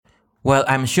Well,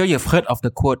 I'm sure you've heard of the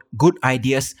quote, good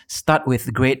ideas start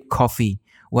with great coffee.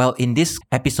 Well, in this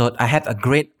episode, I had a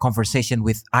great conversation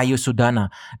with Ayu Sudana,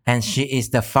 and she is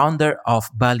the founder of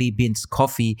Bali Beans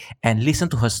Coffee, and listen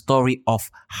to her story of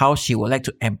how she would like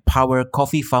to empower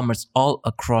coffee farmers all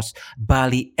across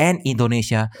Bali and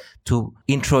Indonesia to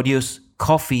introduce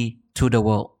coffee to the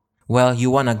world. Well,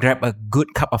 you want to grab a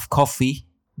good cup of coffee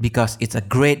because it's a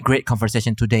great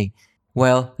conversation today.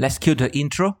 Well, let's cue the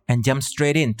intro and jump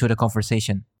straight into the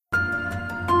conversation.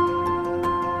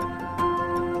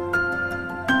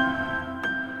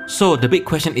 So, the big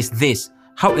question is this: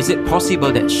 how is it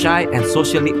possible that shy and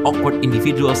socially awkward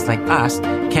individuals like us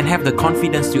can have the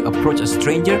confidence to approach a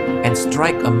stranger and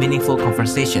strike a meaningful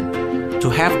conversation? To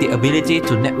have the ability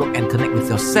to network and connect with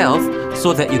yourself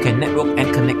so that you can network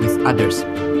and connect with others.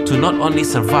 To not only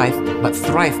survive but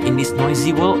thrive in this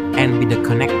noisy world and be the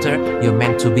connector you're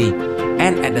meant to be.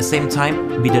 And at the same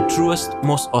time, be the truest,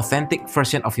 most authentic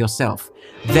version of yourself.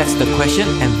 That's the question,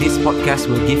 and this podcast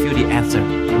will give you the answer.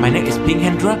 My name is Ping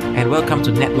Hendra, and welcome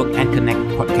to Network and Connect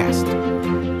podcast.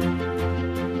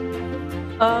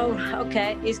 Oh,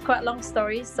 okay. It's quite a long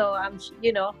story, so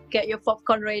get your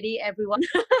popcorn ready, everyone.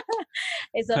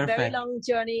 It's a very Perfect. long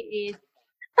journey.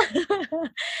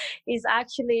 It's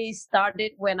actually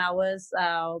started when I was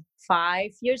 5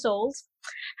 years old.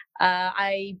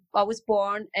 I was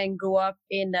born and grew up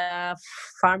in a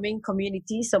farming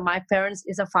community, so my parents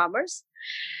is a farmers.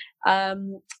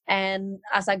 And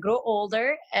as I grow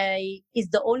older, it's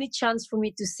the only chance for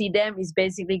me to see them is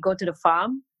basically go to the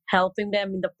farm, helping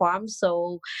them in the farm.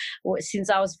 So since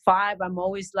I was 5, I'm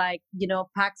always like,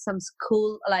 pack some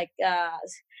school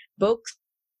books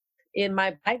in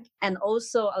my bag, and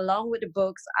also along with the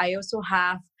books, I also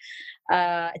have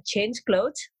change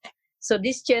clothes. So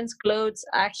this change clothes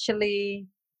actually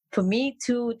for me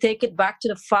to take it back to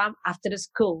the farm after the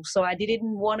school. So I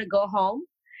didn't want to go home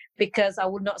because I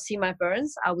would not see my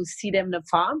parents. I would see them in the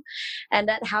farm, and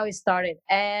that's how it started.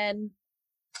 And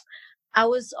I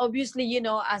was obviously,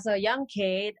 as a young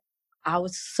kid, I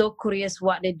was so curious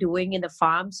what they're doing in the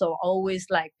farm. So always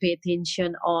like pay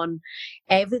attention on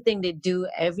everything they do,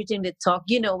 everything they talk.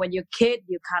 When you're a kid,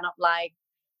 you kind of like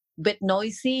bit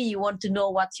noisy. You want to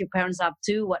know what your parents up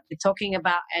to, what they're talking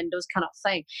about, and those kind of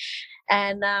things.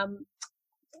 And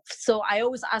so I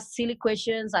always ask silly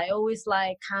questions. I always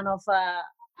like kind of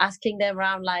asking them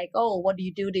around like, oh, what do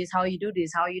you do this? How you do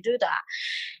this? How you do that?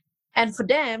 And for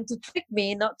them to trick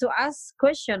me, not to ask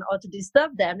question or to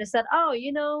disturb them, they said, oh,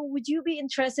 would you be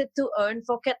interested to earn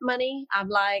pocket money? I'm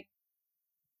like,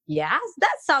 yes,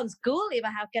 that sounds cool. If I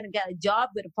can get a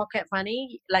job with a pocket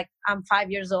money, like I'm 5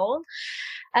 years old.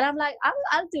 And I'm like,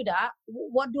 I'll do that.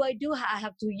 What do I do? I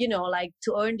have to, like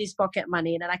to earn this pocket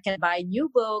money, and then I can buy a new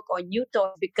book or new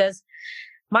toy, because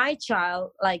my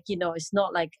child, like, it's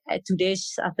not like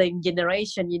today's, I think,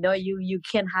 generation, you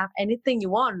can have anything you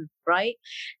want, right?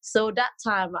 So that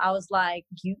time I was like,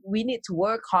 we need to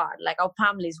work hard, like our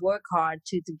families work hard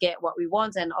to get what we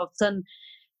want. And often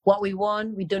what we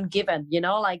want, we don't give it,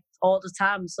 like all the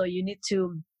time. So you need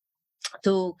to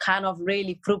kind of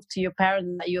really prove to your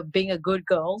parents that you're being a good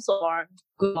girl or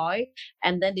good boy,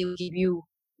 and then they will give you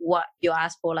what you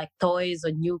ask for, like toys or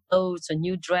new clothes or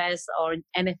new dress or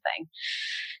anything.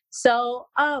 So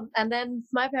and then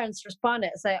my parents responded,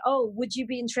 say, oh, would you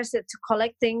be interested to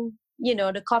collecting,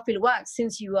 the coffee wax,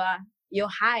 since your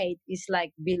height is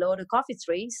like below the coffee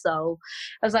tree. So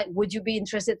I was like, would you be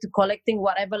interested to collecting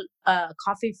whatever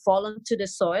coffee fallen to the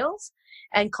soils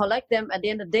and collect them? At the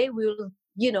end of the day, we'll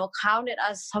count it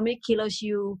as how many kilos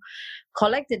you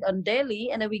collected on daily,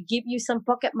 and then we give you some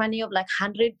pocket money of like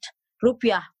 100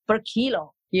 rupiah per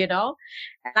kilo. And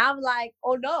I'm like,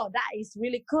 oh no, that is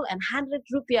really cool. And 100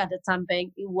 rupiah at the time,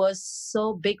 Peng, it was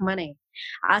so big money.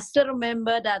 I still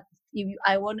remember that if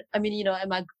I want, I mean,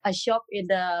 I shop in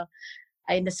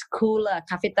the school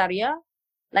cafeteria,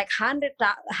 like 100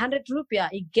 rupiah,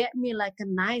 it get me like a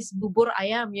nice bubur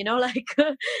ayam, like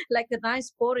like a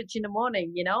nice porridge in the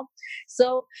morning.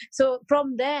 So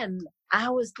from then I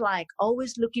was like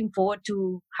always looking forward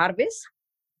to harvest.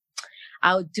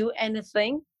 I would do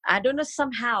anything. I don't know,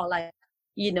 somehow, like,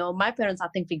 my parents, I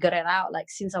think, figured it out. Like,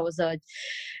 since I was a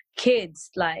kid,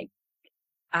 like,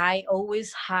 I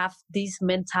always have this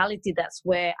mentality. That's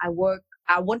where I work.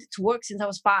 I wanted to work since I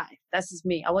was 5. That's just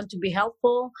me. I want to be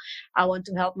helpful. I want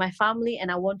to help my family,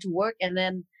 and I want to work. And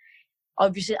then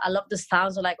obviously I love the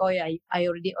sounds of like, oh yeah, I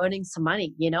already earning some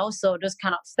money, so those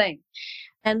kind of thing.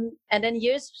 And then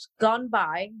years gone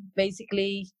by,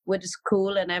 basically with the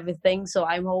school and everything. So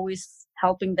I'm always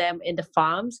helping them in the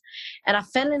farms, and I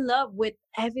fell in love with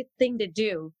everything they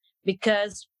do,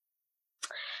 because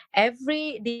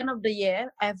The end of the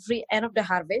year, every end of the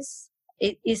harvest,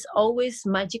 it is always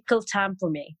magical time for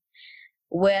me,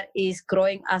 where is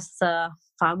growing as a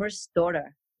farmer's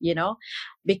daughter,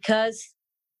 because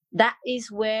that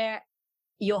is where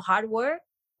your hard work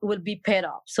will be paid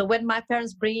off. So when my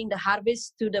parents bringing the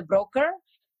harvest to the broker,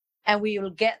 and we will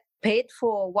get paid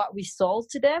for what we sold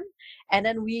to them, and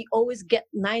then we always get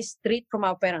nice treat from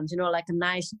our parents, like a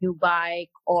nice new bike,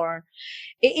 or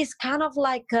it is kind of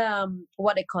like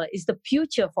what they call it, it's the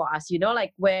future for us,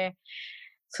 like where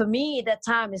for me at that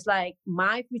time is like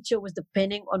my future was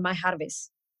depending on my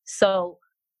harvest. So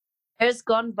years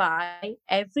gone by,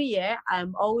 every year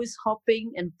I'm always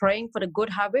hoping and praying for the good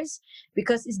harvest,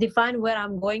 because it's defined where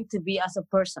I'm going to be as a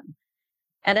person.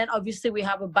 And then obviously we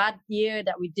have a bad year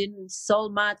that we didn't sell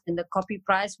much, and the coffee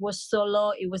price was so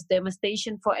low. It was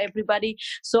devastation for everybody.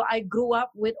 So I grew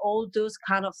up with all those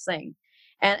kind of things.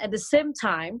 And at the same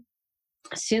time,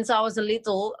 since I was a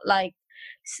little, like,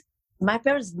 my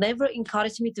parents never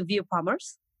encouraged me to be a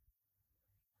farmers.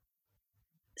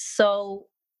 So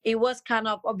it was kind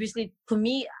of, obviously for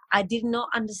me, I did not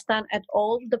understand at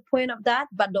all the point of that.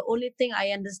 But the only thing I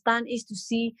understand is to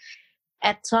see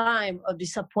a time of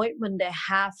disappointment they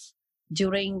have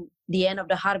during the end of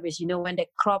the harvest, when the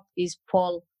crop is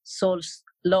fall so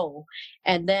low.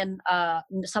 And then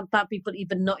sometimes people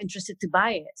even not interested to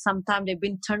buy it. Sometimes they've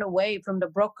been turned away from the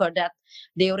broker that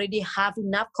they already have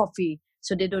enough coffee,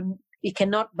 so they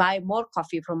cannot buy more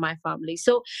coffee from my family.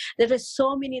 So there are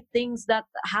so many things that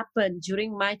happened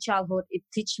during my childhood. It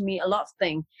teach me a lot of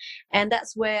things. And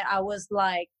that's where I was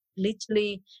like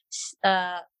literally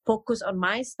focus on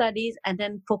my studies, and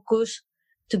then focus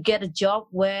to get a job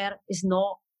where it's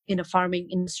not in the farming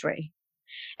industry.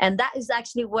 And that is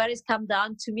actually where it's come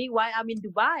down to me why I'm in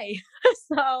Dubai.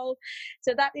 So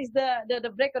that is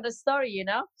the break of the story.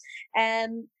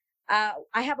 And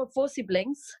I have 4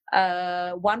 siblings.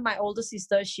 One, my older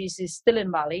sister, she's still in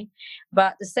Bali,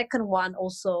 but the second one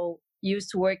also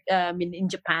used to work in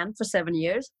Japan for 7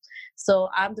 years. So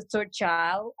I'm the third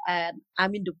child, and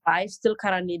I'm in Dubai, still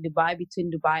currently in Dubai,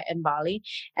 between Dubai and Bali.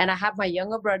 And I have my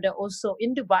younger brother also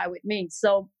in Dubai with me.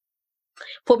 So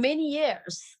for many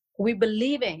years, we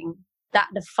believing that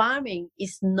the farming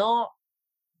is not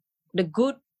the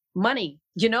good money,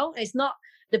 it's not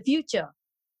the future.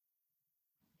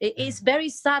 It is very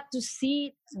sad to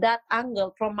see that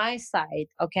angle from my side,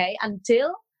 okay?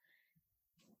 Until,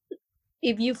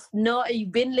 if you've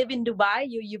been living in Dubai,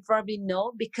 you probably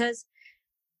know, because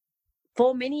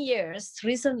for many years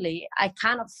recently, I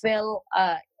kind of felt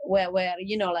where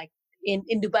like in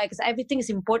Dubai, because everything is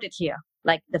imported here,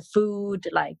 like the food,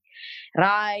 like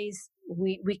rice.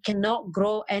 We cannot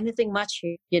grow anything much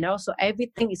here, so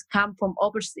everything is come from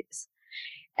overseas.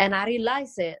 And I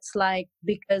realized it's like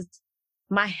because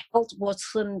my health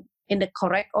wasn't in the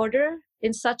correct order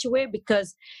in such a way,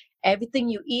 because everything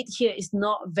you eat here is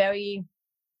not very,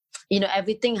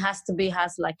 everything has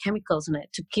like chemicals in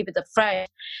it to keep it fresh,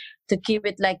 to keep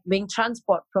it like being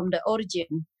transported from the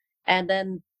origin and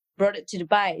then brought it to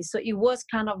Dubai. So it was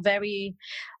kind of very,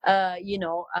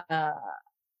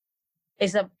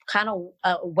 it's a kind of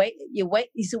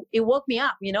it woke me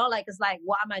up, like it's like,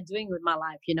 what am I doing with my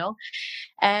life,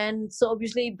 And so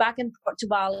obviously back in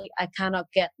Portugal, I kind of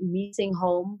get missing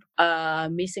home,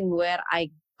 missing where I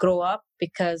grow up,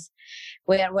 because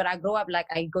where I grow up, like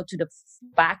I go to the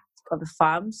back of the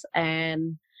farms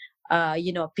and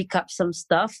pick up some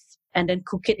stuff and then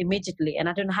cook it immediately, and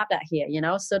I don't have that here,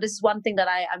 so this is one thing that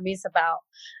I miss about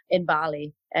in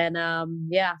Bali. And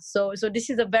so this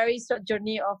is a very short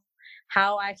journey of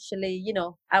how actually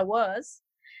I was.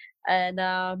 And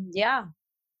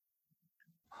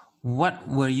What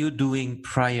were you doing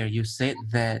prior? You said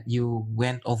that you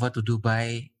went over to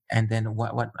Dubai, and then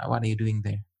what are you doing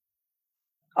there?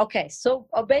 Okay, so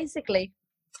basically,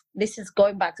 this is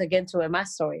going back again to where my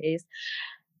story is.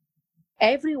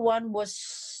 Everyone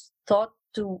was taught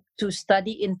to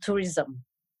study in tourism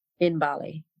in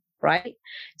Bali, right?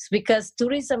 It's because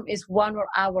tourism is one of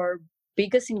our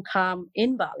biggest income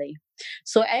in Bali.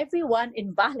 So everyone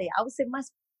in Bali, I would say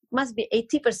must be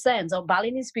 80% of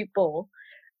Balinese people,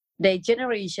 the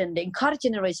encourage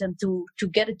generation to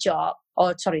get a job,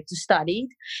 to study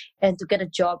and to get a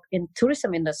job in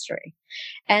tourism industry.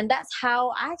 And that's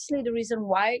how actually the reason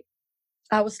why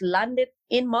I was landed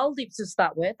in Maldives to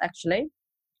start with, actually.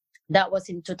 That was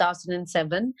in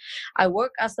 2007. I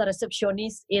worked as a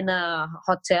receptionist in a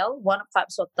hotel, one of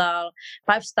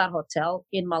five-star hotel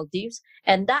in Maldives.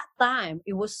 And that time,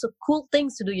 it was so cool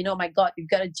things to do. My God, you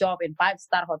got a job in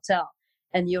five-star hotel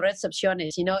and you're a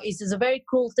receptionist. It's a very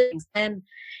cool thing. And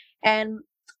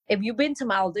if you've been to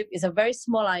Maldives, it's a very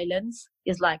small island.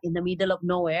 is like in the middle of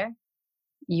nowhere.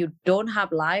 You don't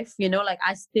have life, like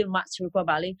I still much prefer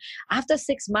Bali. After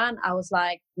 6 months, I was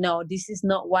like, no, this is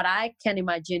not what I can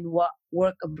imagine what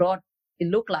work abroad it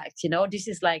look like. This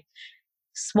is like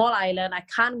small island. I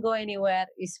can't go anywhere.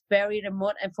 It's very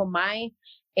remote. And for my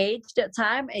age that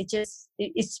time,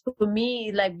 it's for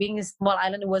me, like being a small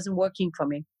island, it wasn't working for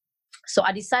me. So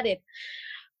I decided,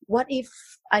 what if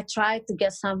I try to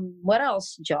get somewhere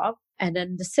else job, and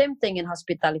then the same thing in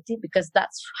hospitality, because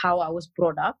that's how I was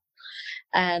brought up.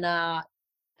 And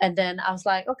then I was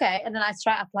like, okay. And then I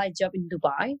try apply job in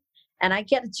Dubai, and I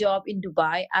get a job in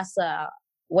Dubai as a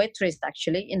waitress,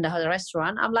 actually, in the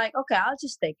restaurant. I'm like, okay, I'll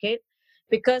just take it,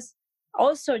 because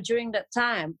also during that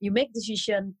time you make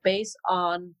decision based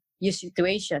on your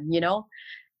situation.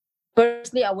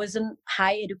 Personally, I wasn't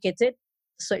high educated,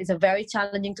 so it's a very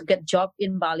challenging to get job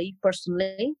in Bali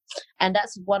personally, and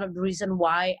that's one of the reasons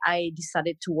why I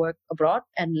decided to work abroad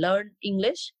and learn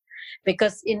English.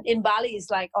 Because in Bali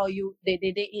it's like, oh,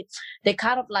 they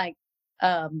kind of like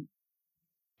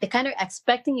they kind of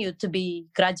expecting you to be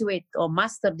graduate or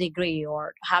master degree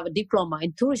or have a diploma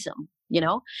in tourism.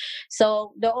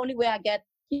 So the only way I get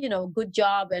good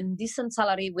job and decent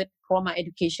salary with from my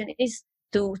education is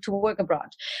to work abroad.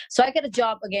 So I get a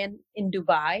job again in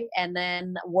Dubai, and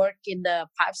then work in the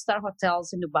 5-star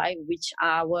hotels in Dubai, which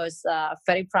I was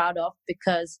very proud of,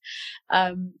 because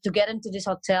to get into this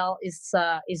hotel is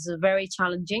very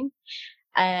challenging.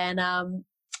 And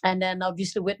then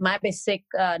obviously with my basic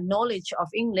knowledge of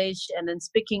English, and then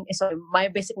my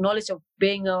basic knowledge of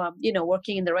being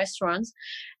working in the restaurants,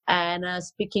 and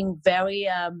speaking very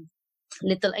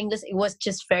little English, it was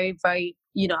just very, very,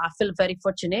 I feel very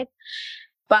fortunate.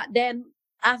 But then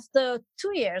after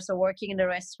 2 years of working in the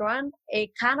restaurant,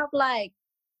 it kind of like,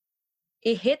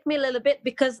 it hit me a little bit,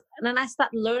 because then I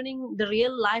start learning the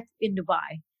real life in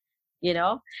Dubai.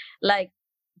 Like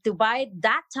Dubai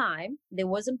that time, they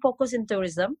wasn't focused in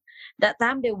tourism. That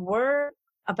time they were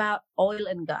about oil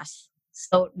and gas.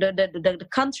 So the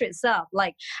country itself,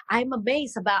 like, I'm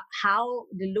amazed about how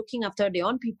they're looking after their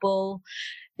own people.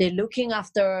 They're looking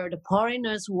after the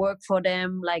foreigners who work for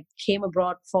them, like came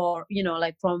abroad for,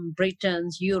 like from Britain,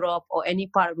 Europe, or any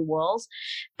part of the world.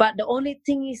 But the only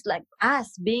thing is, like,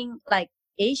 us being like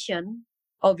Asian,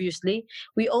 obviously,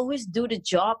 we always do the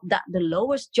job, that the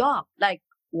lowest job, like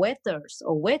waiters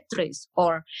or waitress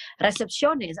or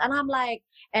receptionist. And I'm like,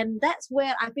 and that's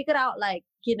where I figured out, like,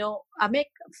 I make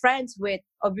friends with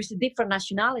obviously different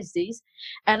nationalities,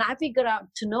 and I figured out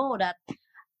to know that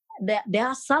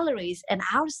their salaries and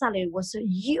our salary was a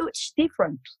huge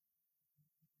difference.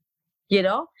 And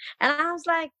I was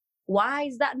like, why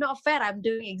is that not fair? I'm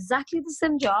doing exactly the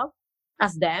same job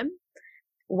as them.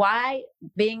 Why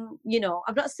being,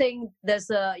 I'm not saying there's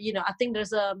I think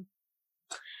there's a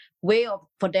way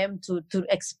for them to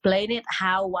explain it,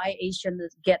 why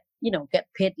Asians get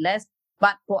paid less.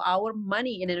 But for our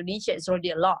money in Indonesia, it's already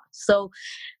a lot. So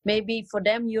maybe for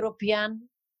them, European,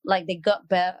 like, they got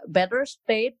better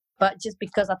paid, but just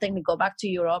because I think they go back to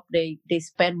Europe, they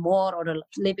spend more, or the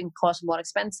living cost more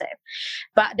expensive.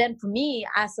 But then for me,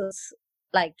 as a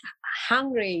like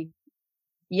hungry,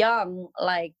 young,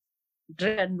 like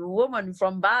driven woman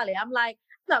from Bali, I'm like,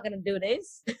 I'm not gonna do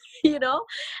this.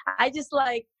 I just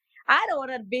like, I don't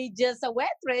want to be just a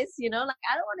waitress. Like,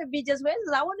 I don't want to be just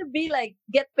waitress. I want to be like,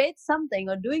 get paid something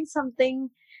or doing something.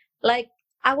 Like,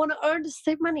 I want to earn the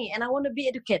same money, and I want to be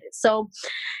educated. So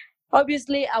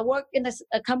obviously I worked in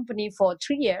a company for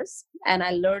 3 years, and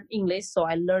I learned English. So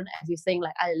I learned everything.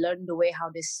 Like, I learned the way how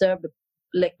they serve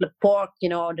the pork,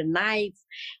 the knife,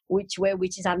 which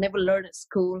is I never learned at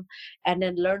school. And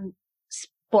then learn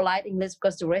polite English,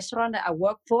 because the restaurant that I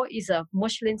work for is a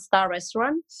Michelin star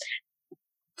restaurant,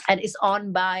 and it's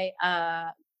owned by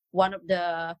one of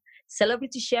the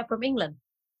celebrity chef from England.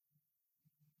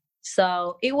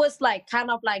 So it was like kind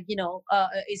of like,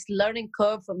 it's learning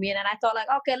curve for me. And I thought, like,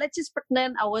 okay, let's just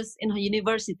pretend I was in a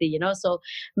university, so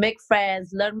make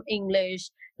friends, learn English,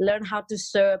 learn how to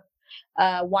serve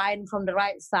wine from the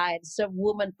right side, serve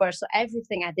woman first. So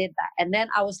everything I did that. And then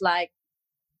I was like,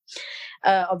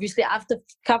 obviously after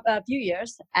a few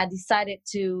years, I decided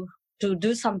to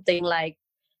do something like,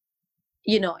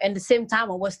 and the same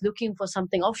time I was looking for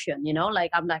something option,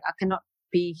 like, I'm like, I cannot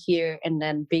be here and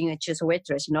then being just a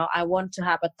waitress. I want to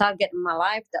have a target in my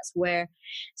life. That's where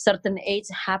certain age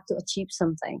have to achieve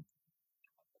something.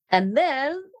 And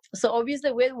then, so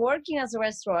obviously with working as a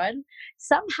restaurant,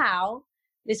 somehow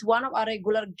this one of our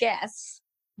regular guests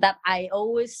that I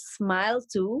always smile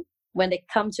to when they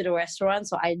come to the restaurant.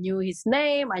 So I knew his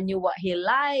name, I knew what he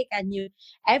liked, I knew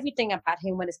everything about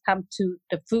him when it's come to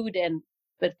the food and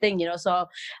the thing, so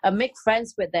I make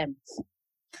friends with them.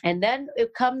 And then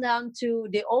it come down to,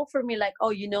 they offer me like,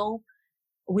 oh,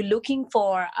 we're looking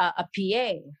for a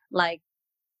PA. Like,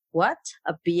 what?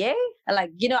 A PA?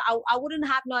 Like, I wouldn't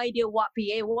have no idea what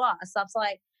PA was. So I was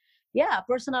like, yeah,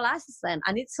 personal assistant.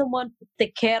 I need someone to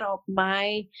take care of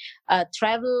my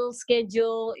travel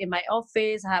schedule in my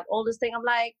office. I have all this thing. I'm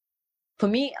like, for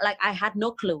me, like, I had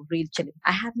no clue, really.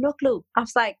 I had no clue. I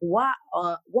was like, what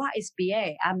is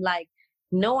PA? I'm like,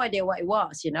 no idea what it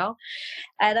was. And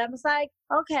I was like,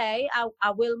 okay,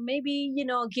 I will maybe,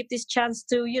 give this chance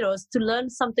to, to learn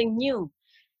something new.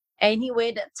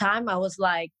 Anyway, that time I was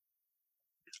like,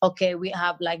 okay, we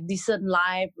have like decent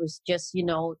life. It was just,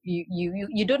 you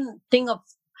didn't think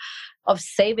of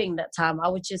saving that time. I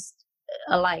was just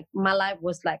like, my life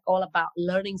was like all about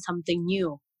learning something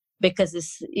new, because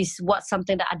it's what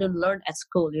something that I don't learn at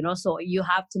school. So you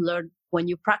have to learn when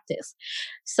you practice.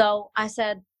 So I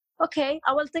said, okay,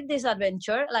 I will take this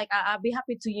adventure. Like, I'll be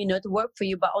happy to, to work for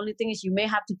you. But only thing is, you may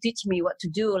have to teach me what to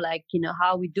do, like,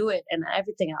 how we do it and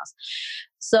everything else.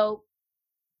 So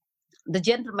the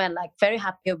gentleman, like, very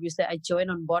happy, obviously I joined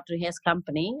on board in his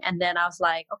company. And then I was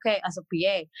like, okay, as a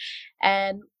PA.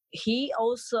 And he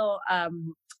also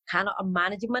kind of a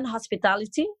management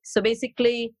hospitality. So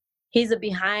basically he's the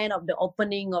behind of the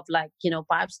opening of, like,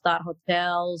 5-star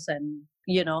hotels, and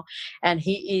and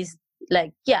he is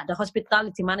like, yeah, the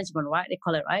hospitality management, right, they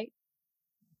call it, right?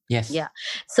 Yes. Yeah.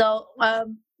 So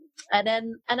and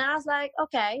I was like,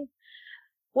 okay,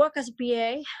 work as a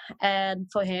PA. And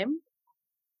for him,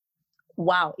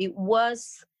 wow, it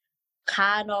was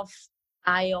kind of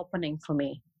eye-opening for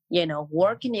me.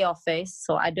 Work in the office,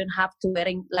 so I don't have to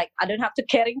I don't have to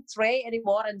carry tray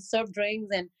anymore and serve drinks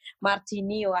and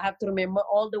martini, or I have to remember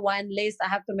all the wine list, I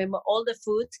have to remember all the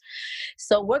foods.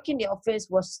 So work in the office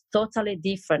was totally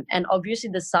different, and obviously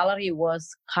the salary was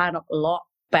kind of a lot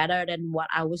better than what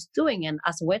I was doing and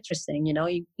as waitressing,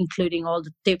 including all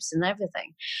the tips and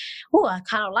everything. Oh, I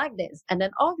kind of like this. And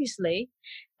then obviously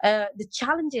the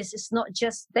challenges is not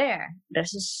just there.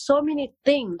 There's just so many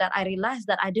things that I realized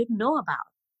that I didn't know about.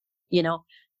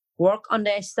 Work on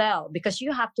the Excel, because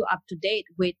you have to up to date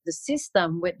with the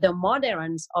system, with the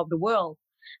moderns of the world,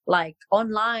 like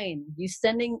online. You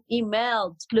sending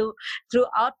email through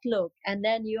Outlook, and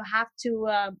then you have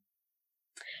to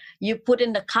you put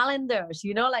in the calendars,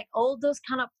 like all those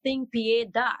kind of thing PA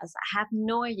does. I have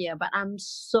no idea, but I'm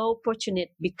so fortunate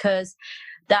because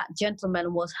that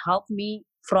gentleman was helped me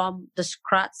from the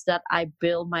scratch that I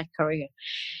built my career.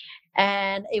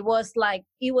 And it was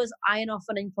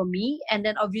eye-opening for me. And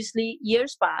then obviously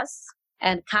years pass,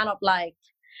 and kind of like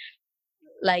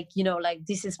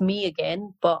this is me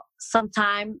again. But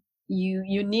sometimes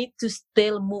you need to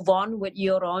still move on with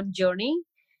your own journey,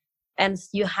 and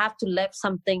you have to leave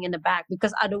something in the back,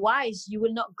 because otherwise you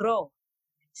will not grow.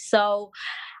 So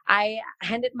I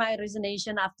handed my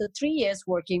resignation after 3 years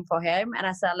working for him, and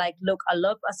I said, like, look, I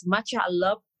love as much as I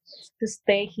love to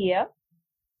stay here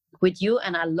with you,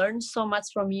 and I learned so much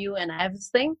from you and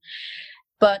everything,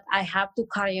 but I have to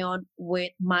carry on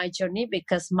with my journey,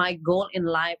 because my goal in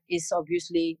life is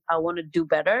obviously I want to do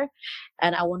better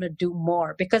and I want to do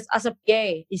more. Because as a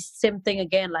PA, it's same thing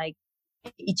again, like,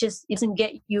 it doesn't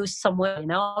get you somewhere,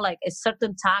 like a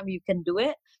certain time you can do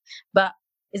it, but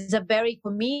it's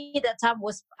for me, that time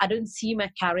was, I don't see my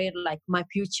career, like my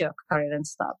future career and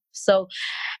stuff. So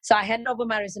I handed over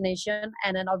my resignation.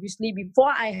 And then obviously before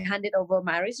I handed over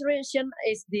my resignation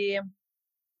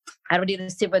I already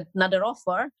received another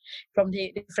offer from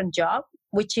the different job,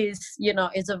 which is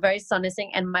a very sunny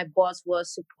thing. And my boss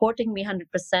was supporting me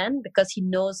 100%, because he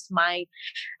knows my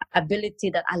ability,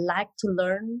 that I like to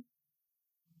learn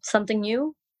something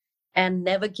new and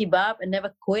never give up and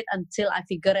never quit until I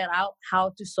figure it out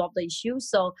how to solve the issue.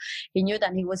 So he knew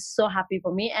that, he was so happy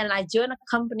for me. And I joined a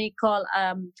company called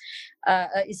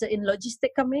it's in logistic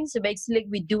company. So basically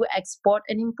we do export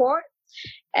and import.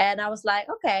 And I was like,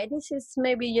 okay, this is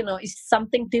maybe, it's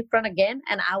something different again.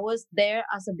 And I was there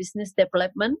as a business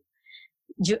development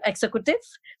executive.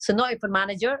 So not even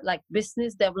manager, like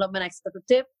business development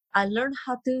executive. I learned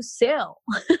how to sell.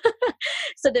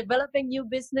 So developing new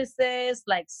businesses,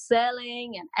 like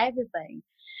selling and everything.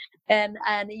 And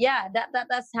yeah,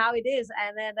 that's how it is.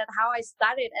 And then that's how I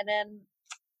started.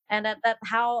 And that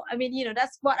how, I mean,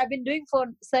 that's what I've been doing for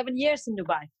 7 years in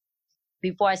Dubai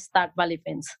before I start Bali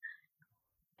Fins.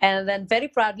 And then very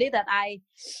proudly that I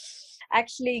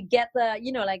actually get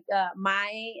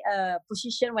my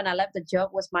position when I left the job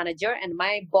was manager, and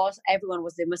my boss, everyone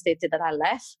was devastated that I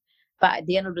left. But at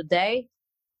the end of the day,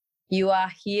 you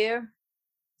are here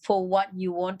for what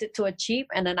you wanted to achieve,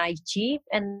 and then I achieved,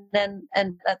 and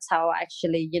that's how I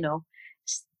actually,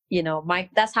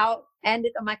 that's how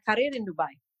ended my career in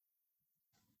Dubai.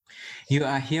 You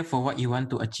are here for what you want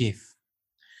to achieve.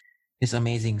 It's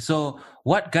amazing. So,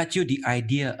 what got you the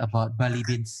idea about Bali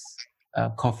Beans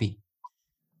coffee?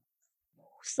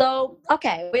 So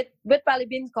okay, with Bali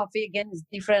Bean coffee again is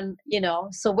different,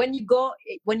 So when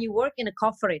you work in a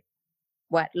corporate,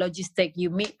 what logistic,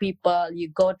 you meet people, you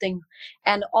go thing,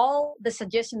 and all the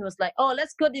suggestion was like, oh,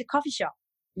 let's go to the coffee shop,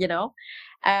 you know,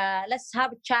 let's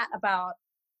have a chat about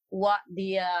what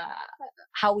the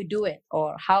how we do it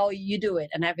or how you do it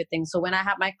and everything. So when I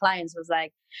have my clients, was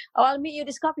like, oh, I'll meet you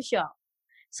this coffee shop.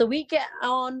 So we get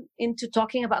on into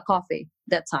talking about coffee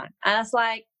that time, and I was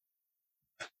like,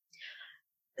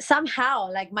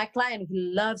 somehow like my client,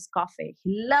 he loves coffee,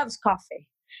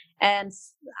 and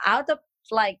out of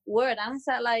like word, and I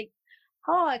said like,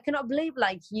 oh, I cannot believe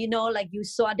like, like you're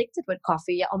so addicted with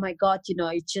coffee. Yeah, oh my god,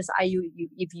 it's just you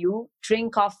if you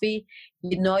drink coffee,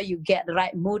 you get the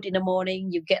right mood in the morning,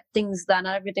 you get things done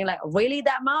and everything. Like, really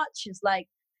that much? It's like,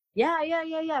 yeah,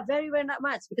 very, very not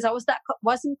much, because I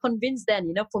wasn't convinced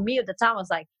then. For me at the time, I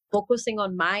was like focusing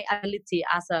on my ability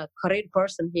as a career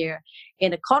person here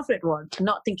in the corporate world,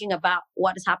 not thinking about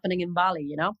what is happening in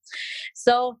Bali.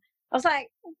 So I was like,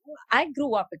 I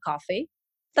grew up with coffee.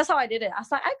 That's how I did it. I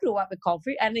was like, I grew up with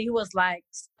coffee. And he was like,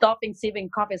 stopping sipping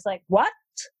coffee. It's like, what?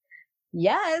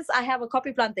 Yes, I have a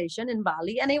coffee plantation in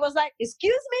Bali. And he was like,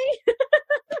 excuse me?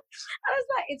 I was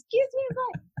like, excuse me? He's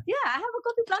like, yeah, I have a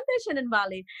coffee plantation in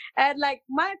Bali. And like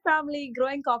my family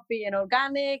growing coffee and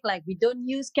organic, like we don't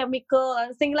use chemical. I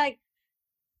was thinking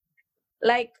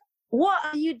like, what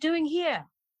are you doing here?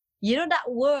 That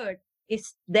word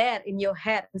is there in your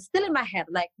head and still in my head.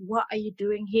 Like, what are you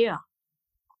doing here?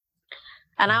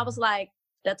 And I was like,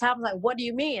 that time I was like, what do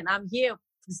you mean? I'm here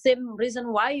for the same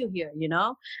reason why you're here,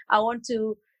 I want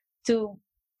to to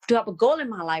have a goal in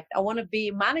my life. I want to be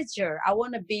manager. I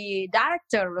want to be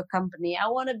director of a company. I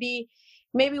want to be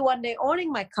maybe one day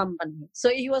owning my company. So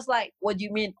he was like, what do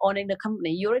you mean owning the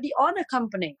company? You already own a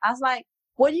company. I was like,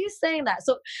 what are you saying that?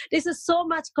 So this is so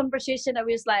much conversation that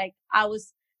was like,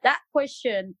 that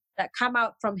question that come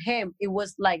out from him, it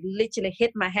was like literally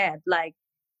hit my head. Like,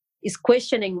 is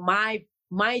questioning my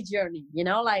journey,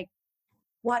 like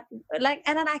what, like,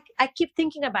 and then I keep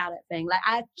thinking about it thing, like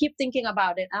I keep thinking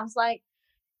about it. I was like,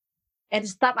 and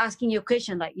stop asking your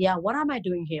question, like, yeah, what am I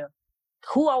doing here?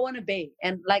 Who I want to be?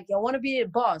 And like, I want to be a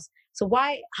boss. So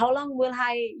how long will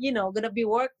I, gonna be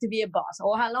work to be a boss,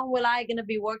 or how long will I gonna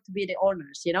be work to be the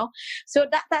owners? So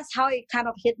that's how it kind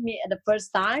of hit me at the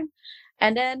first time.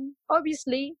 And then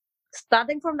obviously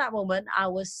starting from that moment, I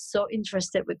was so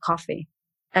interested with coffee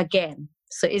again.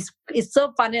 So it's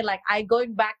so funny, like I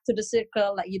going back to the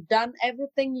circle, like you've done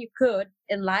everything you could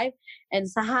in life, and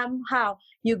somehow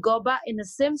you go back in the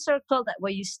same circle that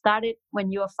where you started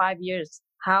when you were 5 years.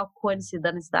 How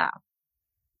coincident is that?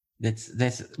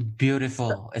 That's So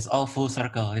beautiful. It's all full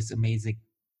circle. It's amazing.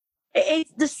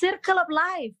 it's the circle of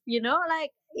life,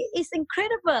 like it's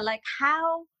incredible, like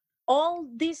how all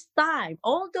those time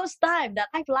that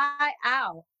I fly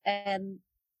out and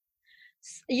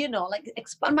like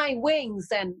expand my wings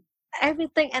and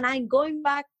everything, and I'm going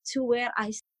back to where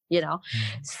you know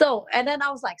Mm. so, and then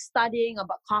I was like studying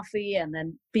about coffee and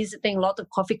then visiting a lot of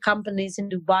coffee companies in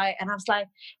Dubai, and I was like,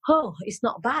 oh, it's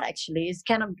not bad actually, it's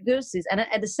kind of good. And then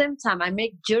at the same time I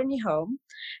make journey home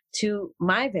to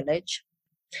my village,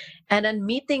 and then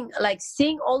meeting, like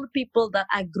seeing all the people that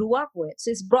I grew up with.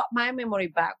 So it's brought my memory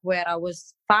back where I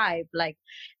was 5. Like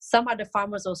some other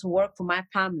farmers also work for my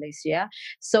families, yeah.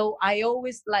 So I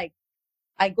always like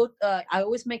I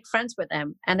always make friends with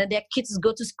them, and then their kids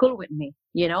go to school with me.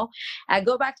 I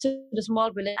go back to the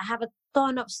small village. I have a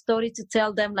ton of story to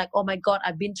tell them. Like, oh my God,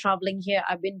 I've been traveling here.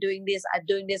 I've been doing this. I'm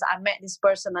doing this. I met this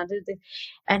person. I did this,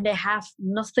 and they have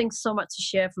nothing so much to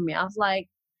share for me. I was like,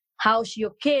 how's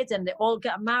your kids? And they all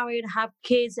got married, have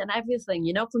kids, and everything.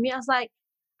 For me, I was like,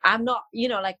 I'm not,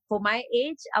 like for my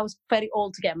age, I was very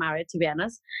old to get married, to be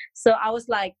honest. So I was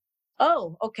like,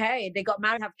 oh, okay, they got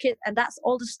married, have kids, and that's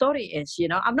all the story is.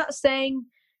 I'm not saying,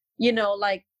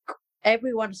 like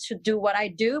everyone should do what I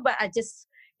do, but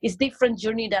it's different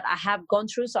journey that I have gone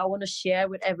through, so I want to share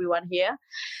with everyone here.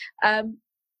 Um,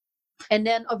 and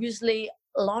then obviously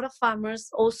a lot of farmers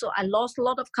also, I lost a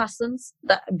lot of cousins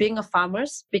that being a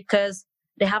farmers because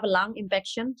they have a lung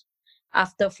infection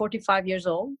after 45 years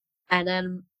old, and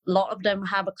then a lot of them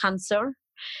have a cancer,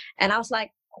 and I was like,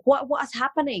 what's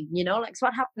happening, like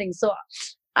what's happening? So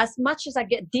as much as I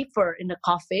get deeper in the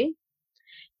coffee,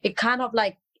 it kind of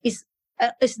like it's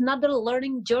another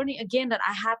learning journey again that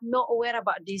I have not aware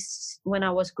about this when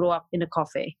I was grow up in the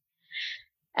coffee.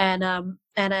 And I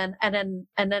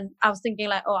was thinking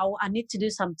like, oh, I need to do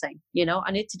something.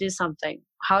 I need to do something.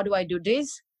 How do I do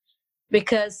this?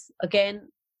 because again,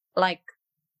 like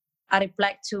I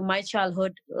reflect to my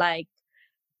childhood, like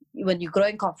when you're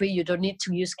growing coffee, you don't need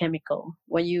to use chemical.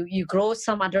 When you grow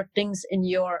some other things in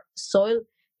your soil,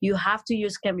 you have to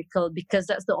use chemical because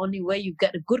that's the only way you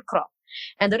get a good crop.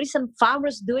 And the reason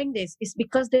farmers doing this is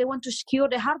because they want to secure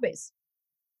the harvest,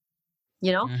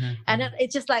 you know. And then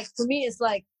it's just like, for me, it's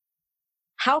like,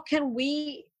 how can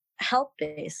we help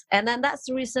this? And then that's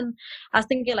the reason I was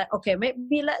thinking, like, okay,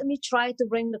 maybe let me try to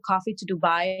bring the coffee to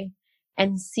Dubai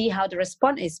and see how the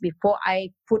response is before I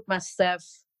put myself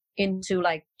into,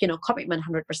 like, you know, commitment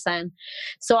 100%.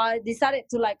 So I decided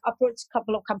to like approach a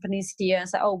couple of companies here and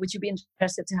say, oh, would you be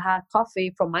interested to have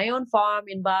coffee from my own farm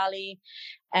in Bali,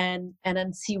 and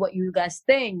then see what you guys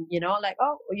think, you know, like,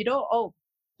 oh, you know, oh,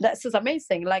 that's just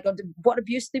amazing, like, oh, what a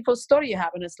beautiful story you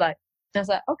have. And it's like, I was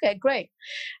like, okay, great.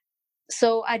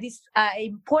 So I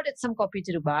imported some coffee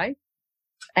to Dubai,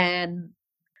 and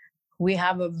we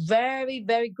have a very,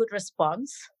 very good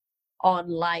response on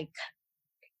like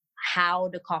how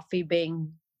the coffee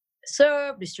being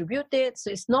served, distributed.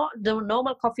 So it's not the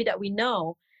normal coffee that we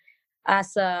know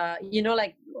as you know,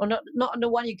 like, or not the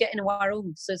one you get in a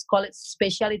room. So it's called it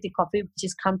specialty coffee, which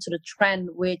has come to the trend,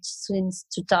 which since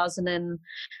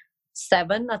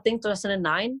 2007, I think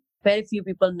 2009, very few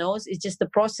people knows. It's just the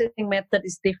processing method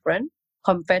is different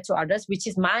compared to others, which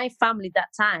is my family that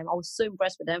time. I was so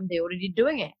impressed with them. They already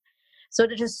doing it. So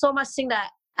there's just so much thing that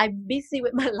I'm busy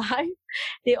with my life.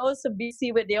 They also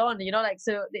busy with their own, you know, like,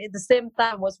 so at the same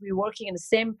time was we working in the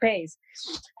same pace.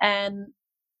 And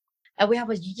we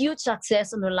have a huge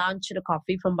success on the launch of the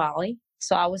coffee from Bali.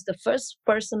 So I was the first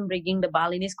person bringing the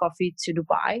Balinese coffee to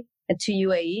Dubai and to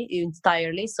UAE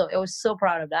entirely. So I was so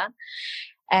proud of that.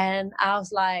 And I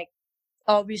was like,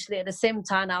 obviously at the same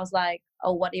time, I was like,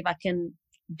 oh, what if I can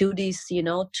do this, you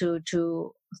know, to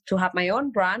have my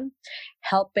own brand,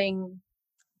 helping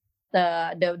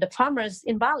the farmers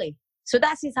in Bali. So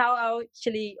that is how I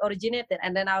actually originated.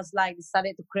 And then I was like,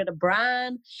 decided to create a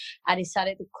brand. I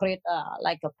decided to create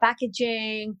like a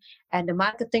packaging and the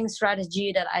marketing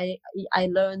strategy that I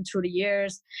learned through the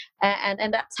years.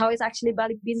 And that's how it's actually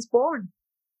Bali Beans born.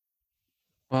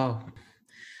 Wow.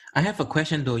 I have a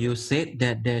question though. You said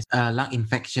that there's lung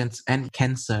infections and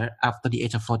cancer after the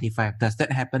age of 45. Does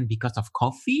that happen because of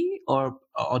coffee, or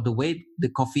the way the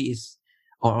coffee is,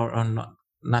 or not,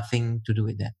 nothing to do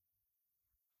with that?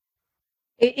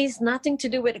 It is nothing to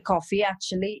do with the coffee,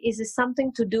 actually. It is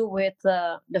something to do with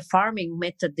the farming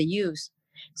method they use.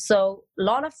 So a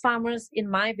lot of farmers in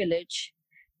my village,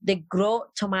 they grow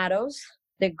tomatoes,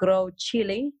 they grow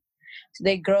chili,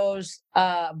 they grow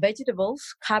vegetables,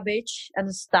 cabbage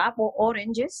and stuff, or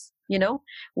oranges. You know,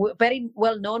 very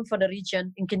well known for the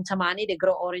region in Kintamani. They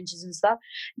grow oranges and stuff.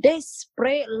 They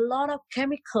spray a lot of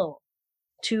chemical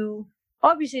to,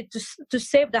 obviously, to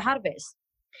save the harvest.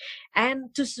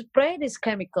 And to spray this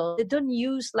chemical, they don't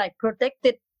use like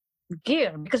protected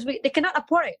gear because they cannot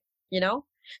afford it, you know.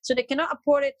 So they cannot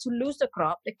afford it to lose the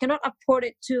crop. They cannot afford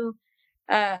it to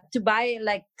buy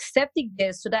like safety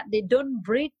gear so that they don't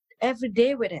breathe every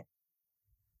day with it,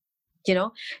 you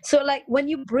know. So like when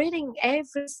you're breathing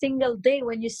every single day,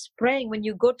 when you're spraying, when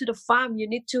you go to the farm, you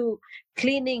need to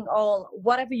cleaning all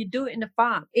whatever you do in the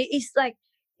farm. It's like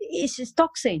it's just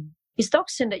toxin. It's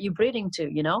toxin that you're breathing to,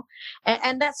 you know.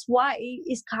 And that's why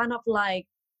it's kind of like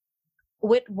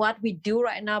with what we do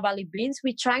right now, Bali Beans,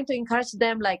 we're trying to encourage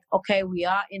them like, okay, we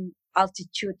are in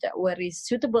altitude that where is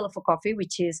suitable for coffee,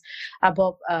 which is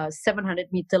above 700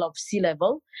 meters of sea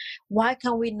level. Why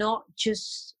can we not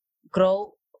just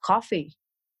grow coffee,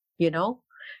 you know?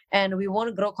 And we want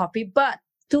to grow coffee, but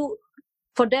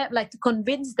for them, like to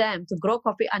convince them to grow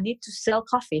coffee, I need to sell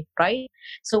coffee, right?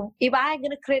 So if I'm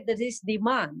gonna create this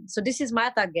demand, so this is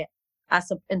my target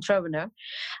as an entrepreneur,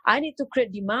 I need to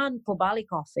create demand for Bali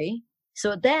coffee.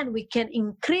 So then we can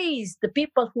increase the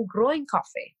people who growing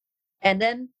coffee, and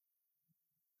then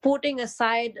putting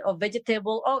aside of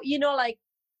vegetable, or you know, like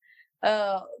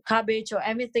cabbage or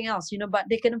everything else, you know, but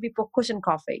they cannot be focused on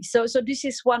coffee. So this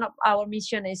is one of our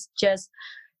mission, is just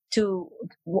to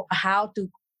how to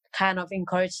kind of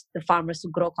encourage the farmers to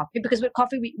grow coffee, because with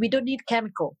coffee we don't need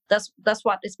chemical. That's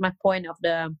what is my point of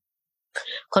the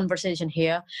conversation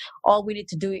here. All we need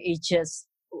to do is just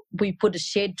we put the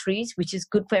shade trees, which is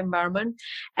good for environment,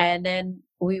 and then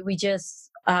we just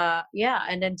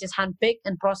and then just hand pick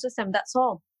and process them. That's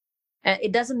all.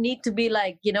 It doesn't need to be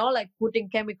like, you know, like putting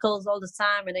chemicals all the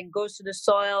time and then goes to the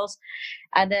soils,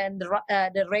 and then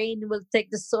the rain will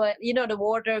take the soil, you know, the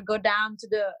water go down to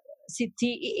the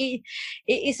city.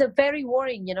 It's a very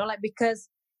worrying, you know, like, because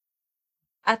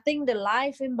I think the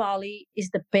life in Bali is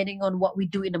depending on what we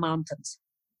do in the mountains.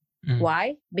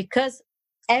 Why? Because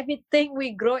everything we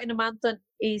grow in the mountain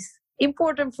is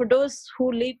important for those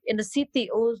who live in the city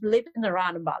or live in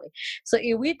around Bali. So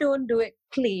if we don't do it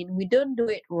clean, we don't do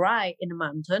it right in the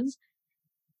mountains,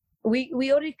 we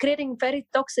already creating very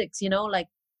toxic, like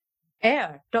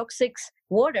air, toxic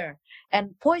water,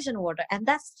 and poison water, and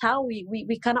that's how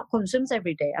we cannot consume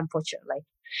every day, unfortunately.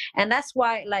 And that's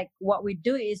why, like, what we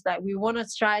do is that we want to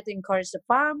try to encourage the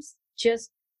farms just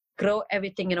grow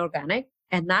everything in organic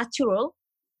and natural,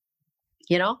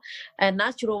 and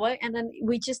natural way, and then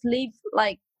we just live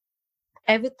like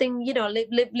everything,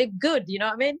 live good, you know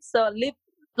what I mean? So live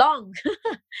long.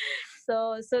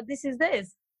 So this is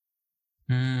this.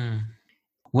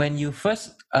 When you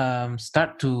first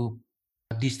start to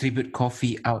distribute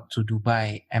coffee out to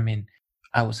Dubai, I mean,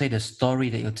 I would say the story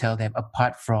that you tell them,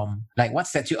 apart from like what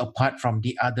sets you apart from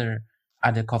the other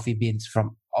coffee beans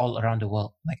from all around the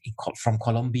world, like from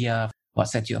Colombia, what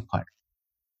sets you apart?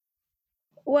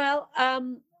 Well,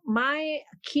 my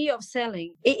key of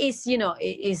selling it is,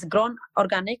 it is grown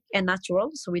organic and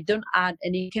natural, so we don't add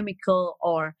any chemical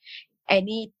or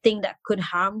anything that could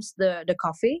harms the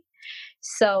coffee.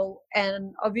 So,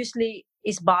 and obviously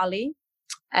it's Bali,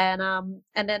 and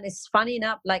then it's funny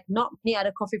enough, like not many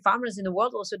other coffee farmers in the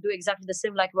world also do exactly the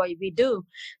same like what we do.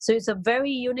 So it's a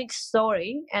very unique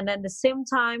story, and then the same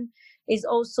time it's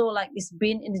also like it's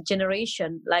been in the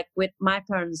generation, like with my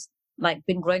parents, like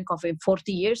been growing coffee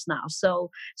 40 years now.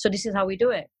 So this is how we do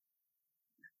it.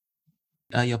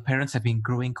 Your parents have been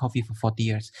growing coffee for 40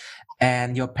 years,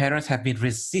 and your parents have been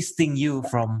resisting you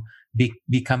from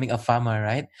becoming a farmer,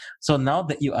 right? So now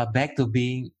that you are back to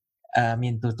being, I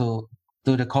mean,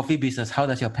 to the coffee business, how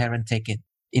does your parent take it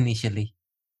initially?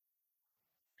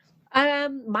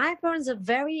 My parents are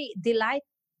very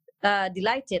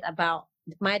delighted about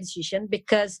my decision,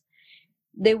 because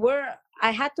they were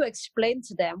I had to explain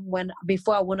to them when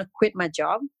before I want to quit my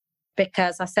job,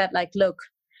 because I said, like, look,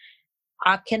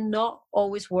 I cannot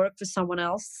always work for someone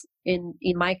else in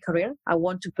my career. I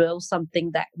want to build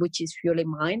something that which is purely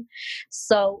mine.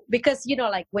 So because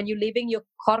like when you're living your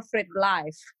corporate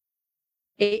life,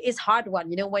 it is hard one.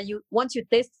 When you once you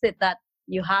tasted that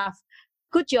you have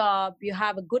good job, you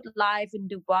have a good life in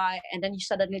Dubai, and then you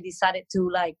suddenly decided to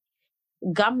like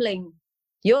gambling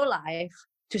your life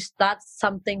to start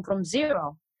something from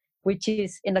zero, which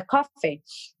is in the coffee.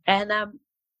 And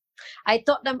I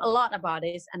taught them a lot about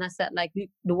this, and I said, like,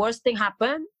 the worst thing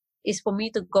happen is for me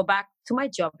to go back to my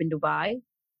job in Dubai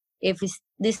if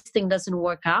this thing doesn't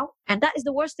work out, and that is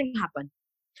the worst thing happen.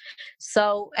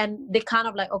 So, and they kind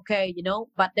of like, okay,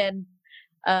 but then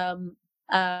um,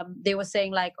 they were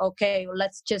saying like, okay,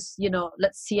 let's just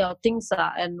let's see how things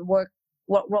are and work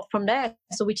from there.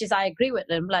 So, which is I agree with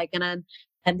them, like,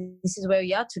 and this is where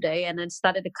we are today, and then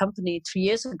started the company 3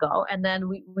 years ago, and then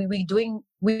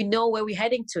we know where we're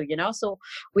heading to, so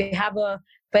we have a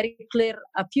very clear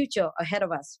future ahead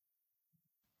of us.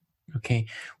 Okay.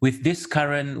 With this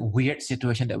current weird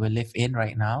situation that we live in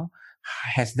right now,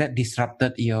 has that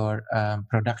disrupted your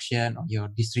production or your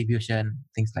distribution,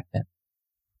 things like that?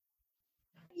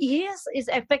 Yes, it's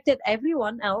affected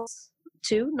everyone else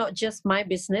too, not just my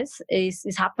business.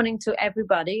 Is happening to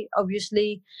everybody.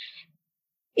 Obviously,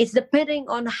 it's depending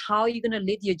on how you're going to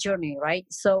lead your journey, right?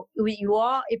 So if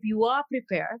you are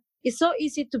prepared, it's so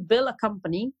easy to build a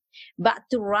company, but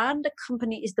to run the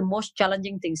company is the most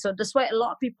challenging thing. So that's why a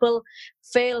lot of people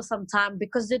fail sometimes,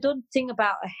 because they don't think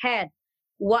about ahead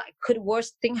what could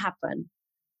worst thing happen.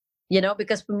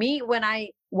 Because for me, when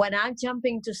I jump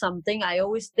into something, I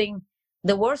always think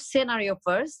the worst scenario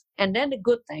first and then the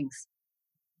good things.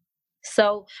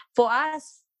 So for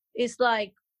us, it's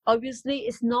like obviously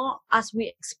it's not as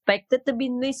we expected the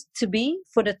business to be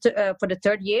for the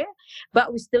third year,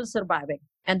 but we're still surviving.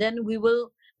 And then we will,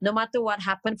 no matter what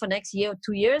happened for next year or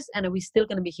 2 years, and we're still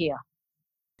gonna be here.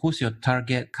 Who's your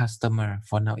target customer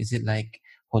for now? Is it like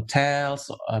hotels?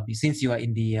 Since you are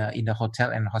in the hotel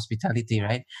and hospitality,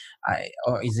 right?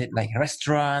 Or is it like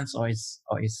restaurants, or is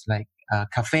like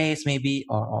cafes maybe,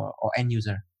 or end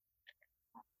user?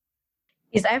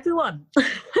 It's everyone.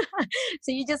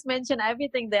 So you just mentioned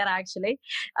everything there actually.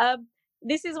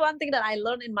 This is one thing that I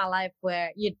learned in my life,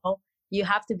 where you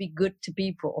have to be good to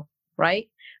people, right?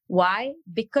 Why?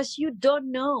 Because you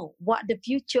don't know what the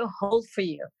future holds for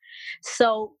you.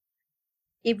 So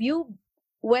if you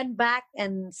went back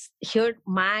and heard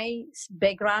my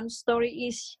background story,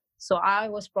 is so I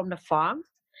was from the farm,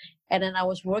 and then I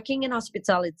was working in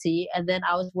hospitality, and then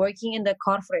I was working in the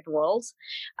corporate world,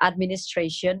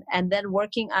 administration, and then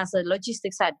working as a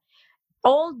logistics side.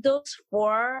 All those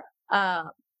four, uh,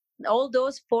 all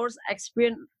those four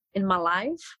experience in my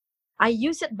life, I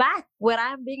use it back when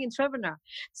I'm being entrepreneur.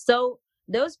 So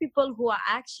those people who are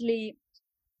actually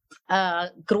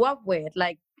grew up with,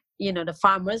 like, the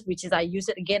farmers, which is I use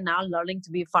it again now, learning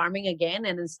to be farming again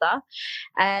and stuff.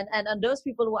 And those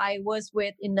people who I was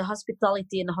with in the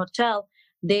hospitality in the hotel,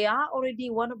 they are already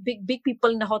one of big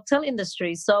people in the hotel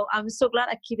industry. So I'm so glad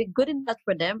I keep it good in touch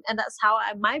with them, and that's how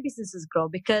my businesses grow,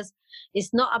 because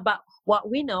it's not about what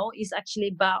we know, it's actually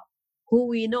about who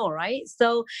we know, right?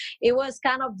 So it was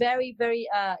kind of very, very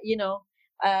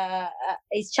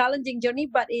it's challenging journey,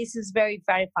 but it's just very,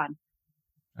 very fun.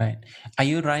 Right. Are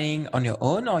you running on your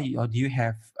own, or do you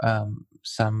have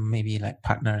some maybe like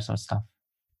partners or stuff?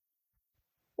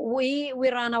 We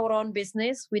run our own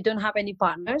business. We don't have any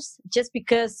partners, just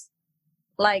because,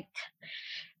 like,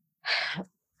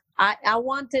 I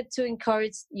wanted to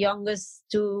encourage youngest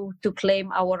to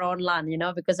claim our own land,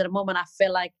 because at the moment I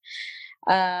feel like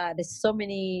there's so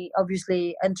many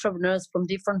obviously entrepreneurs from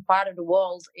different part of the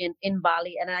world in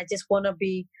Bali, and I just want to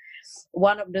be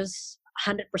one of those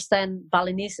 100%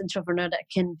 Balinese entrepreneur that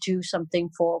can do something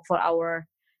for our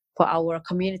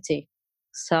community.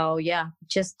 So yeah,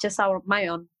 just my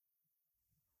own.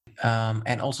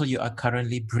 And also, you are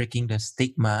currently breaking the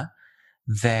stigma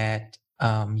that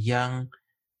young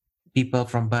people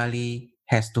from Bali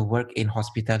has to work in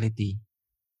hospitality,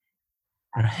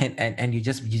 right? And you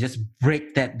just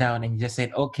break that down, and you just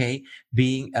said, okay,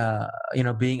 being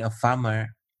being a farmer,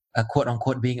 quote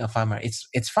unquote, being a farmer,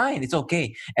 it's fine, it's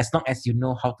okay, as long as you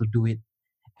know how to do it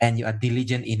and you are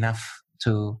diligent enough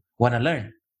to want to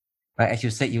learn. Right? As you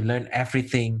said, you learn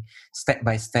everything step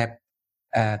by step,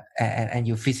 and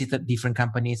you visited different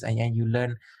companies, and you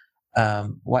learn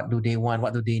what do they want,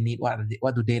 what do they need, what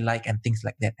do they like, and things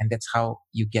like that. And that's how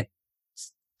you get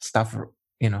stuff,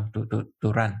 to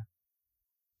run.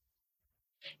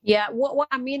 Yeah, what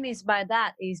I mean is by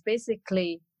that is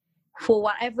basically, for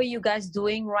whatever you guys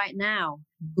doing right now,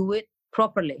 do it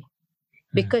properly,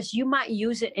 because you might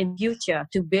use it in future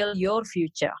to build your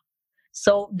future.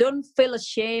 So don't feel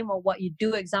ashamed of what you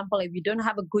do. Example, if you don't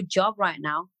have a good job right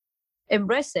now,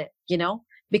 embrace it,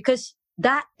 because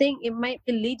that thing, it might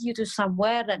lead you to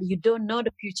somewhere that you don't know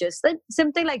the future.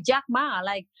 Same thing like Jack Ma.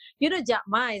 Like, Jack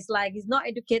Ma is like, he's not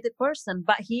educated person,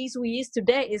 but he's who he is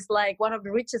today is like one of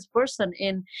the richest person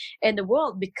in the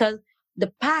world, because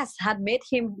the past had made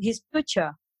him his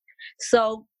future.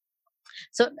 So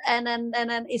and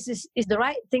then it's the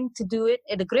right thing to do it.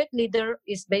 And the great leader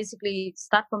is basically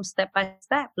start from step by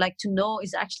step, like to know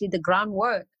is actually the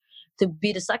groundwork to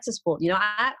be the successful.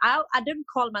 I didn't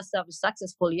call myself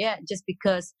successful yet, just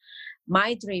because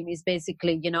my dream is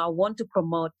basically, I want to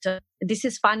promote. This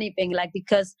is funny thing, like,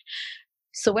 because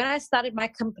so when I started my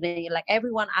company, like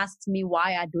everyone asks me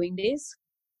why I'm doing this,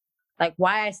 like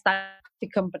why I started the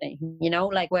company,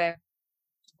 like where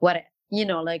what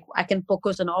like I can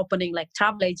focus on opening like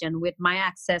travel agent with my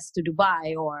access to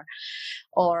Dubai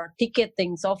or ticket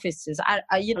things offices. I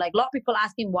like a lot of people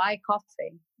asking why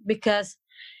coffee, because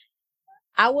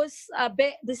I was a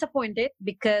bit disappointed,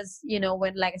 because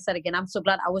when, like I said again, I'm so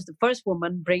glad I was the first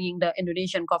woman bringing the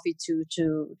Indonesian coffee to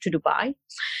Dubai,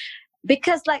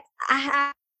 because like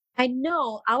I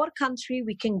know our country,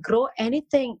 we can grow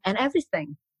anything and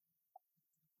everything,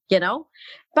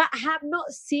 but I have not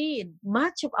seen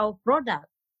much of our product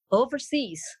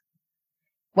overseas.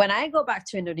 When I go back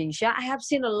to Indonesia, I have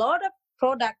seen a lot of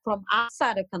product from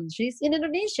outside of countries in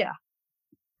Indonesia.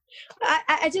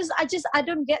 I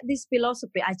don't get this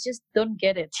philosophy. I just don't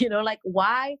get it. Like,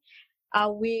 why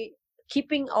are we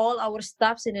keeping all our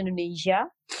stuffs in Indonesia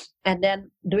and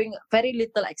then doing very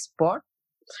little export,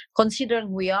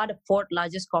 considering we are the fourth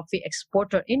largest coffee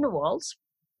exporter in the world,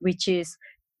 which is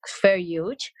very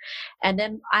huge. And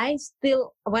then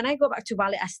when I go back to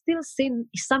Bali, I still see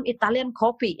some Italian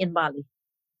coffee in Bali.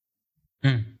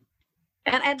 And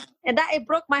that, it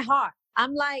broke my heart.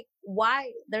 I'm like,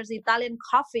 why there's Italian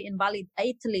coffee in Bali?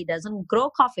 Italy doesn't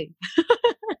grow coffee.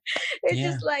 It's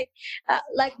just like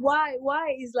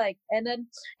why is like, and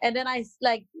then I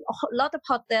like a lot of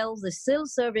hotels are still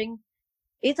serving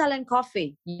Italian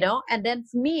coffee, and then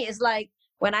for me it's like,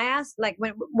 when I ask, like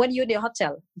when you're in the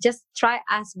hotel, just try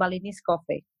ask Balinese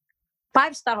coffee.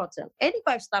 5-star hotel, any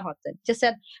 5-star hotel, just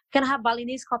said, can I have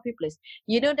Balinese coffee, please?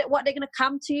 You know that what they're gonna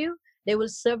come to you? They will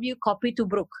serve you kopi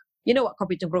tubruk. You know what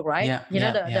kopi tubruk, right?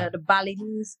 Yeah, the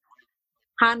Balinese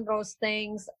hand roast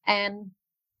things and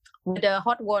with the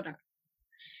hot water.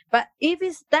 But if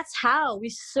that's how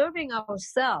we're serving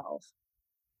ourselves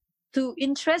to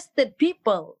interested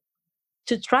people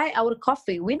to try our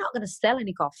coffee, we're not going to sell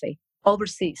any coffee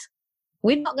overseas.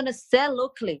 We're not going to sell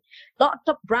locally. Lot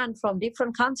of brand from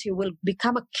different countries will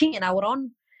become a king in our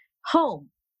own home.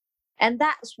 And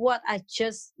that's what I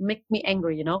just make me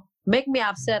angry, make me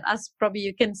upset, as probably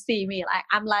you can see me. Like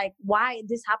I'm like, why is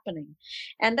this happening?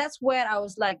 And that's where I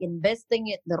was like investing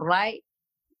it the right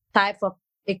type of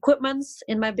equipments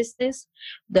in my business,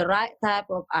 the right type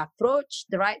of approach,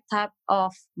 the right type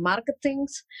of marketing,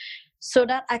 so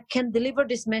that I can deliver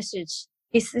this message.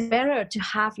 It's better to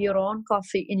have your own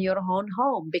coffee in your own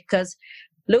home, because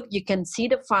look, you can see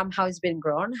the farm, how it's been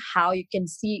grown, how you can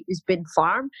see it's been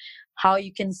farmed, how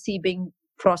you can see being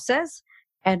processed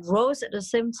and roast at the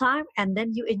same time, and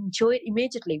then you enjoy it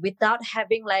immediately without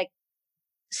having like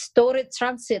store it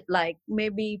transit, like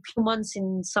maybe few months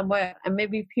in somewhere and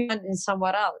maybe few months in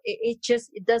somewhere else.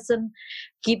 It doesn't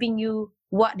giving you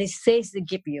what they say they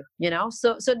give you, you know.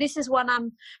 So this is one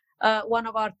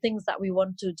of our things that we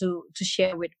want to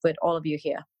share with all of you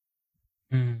here.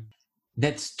 Mm.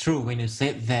 That's true when you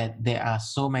said that there are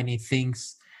so many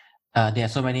things. There are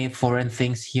so many foreign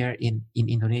things here in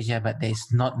Indonesia, but there's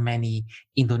not many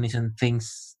Indonesian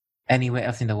things anywhere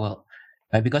else in the world.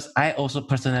 Right? Because I also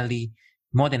personally,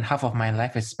 more than half of my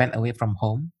life is spent away from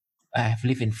home. I have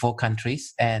lived in 4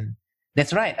 countries, and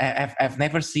that's right. I've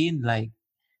never seen like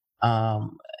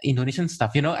Indonesian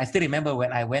stuff. You know, I still remember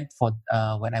when I went for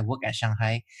when I worked at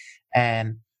Shanghai,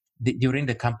 and during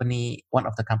the company one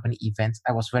of the company events,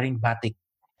 I was wearing batik,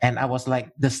 and I was like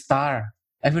the star.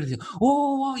 Everything.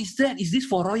 Oh, is this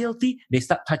for royalty? They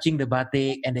start touching the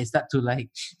batik, and they start to like,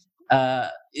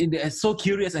 they're so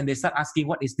curious, and they start asking,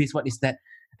 "What is this? What is that?"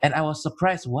 And I was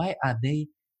surprised. Why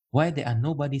there are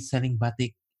nobody selling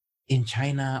batik in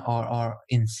China or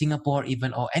in Singapore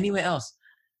even or anywhere else?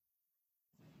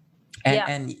 and Yeah.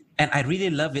 and and I really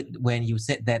love it when you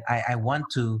said that I want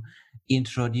to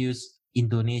introduce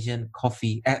Indonesian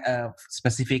coffee,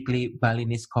 specifically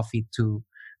Balinese coffee to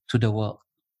the world,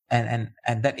 and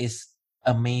that is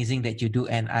amazing that you do,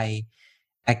 and I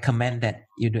commend that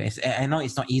you do. I know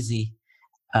it's not easy,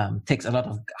 takes a lot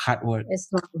of hard work.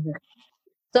 It's not easy.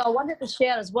 So I wanted to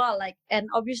share as well, like, and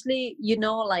obviously, you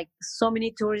know, like so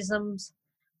many tourism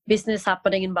business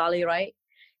happening in Bali, right?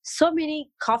 So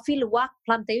many coffee luwak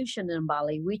plantation in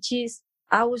Bali, which is,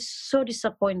 I was so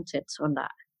disappointed on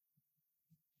that.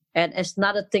 And it's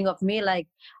not a thing of me. Like,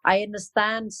 I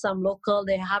understand some local,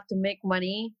 they have to make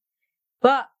money,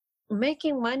 but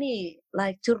making money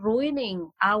like to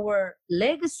ruining our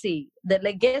legacy, the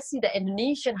legacy that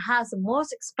Indonesian has the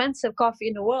most expensive coffee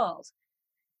in the world.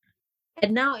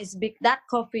 And now it's big, that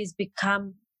coffee has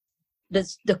become the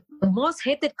most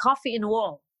hated coffee in the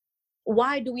world.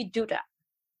 Why do we do that?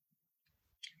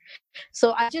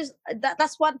 So I just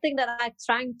that's one thing that I'm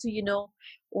trying to, you know,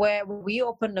 where we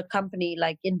opened a company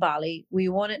like in Bali, we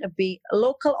wanted to be a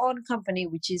local owned company,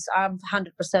 which is I'm 100%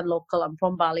 local, I'm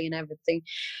from Bali and everything,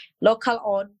 local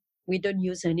owned. We don't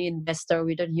use any investor,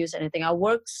 we don't use anything. I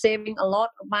work saving a lot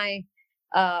of my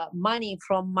money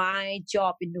from my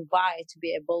job in Dubai to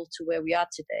be able to where we are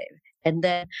today. And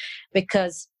then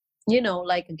because, you know,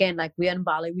 like again, like we are in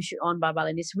Bali, we should own by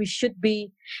Balinese. We should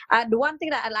be. The one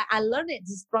thing that I learned it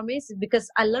this from is because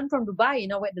I learned from Dubai. You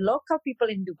know, where the local people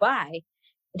in Dubai,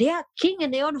 they are king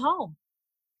in their own home.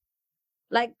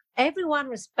 Like everyone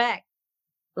respect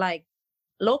like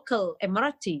local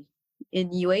Emirati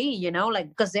in UAE, you know, like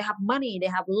because they have money, they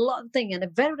have a lot of things, and they're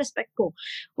very respectful.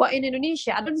 Well, in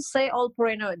Indonesia, I don't say all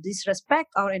foreigners disrespect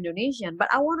our Indonesian, but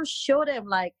I want to show them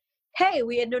like, hey,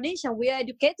 we Indonesian, we are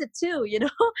educated too, you know,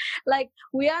 like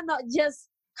we are not just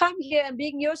come here and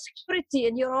being your security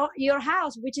in your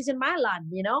house, which is in my land,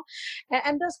 you know,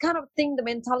 and that's kind of thing, the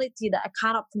mentality that I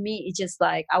kind of, to me, it's just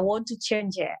like I want to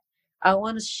change it. I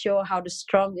want to show how the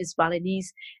strong is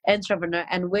Balinese entrepreneur,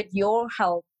 and with your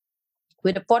help,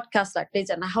 with a podcast like this,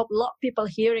 and I hope a lot of people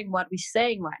hearing what we're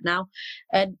saying right now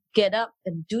and get up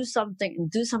and do something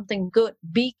good.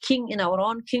 Be king in our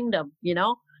own kingdom, you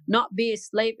know, not be a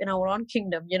slave in our own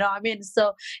kingdom, you know what I mean?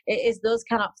 So it's those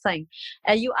kind of things.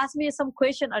 And you asked me some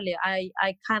question earlier. I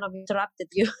kind of interrupted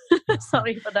you.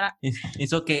 Sorry for that.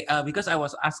 It's okay, because I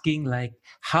was asking like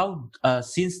how,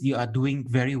 since you are doing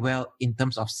very well in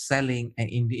terms of selling and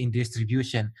in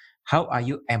distribution, how are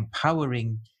you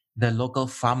empowering the local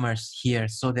farmers here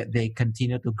so that they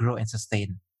continue to grow and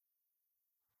sustain?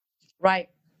 Right.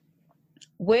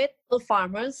 With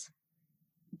farmers,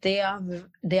 they are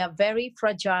very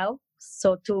fragile.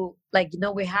 So to, like, you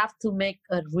know, we have to make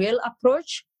a real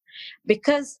approach.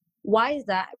 Because why is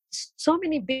that? So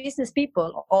many business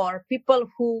people or people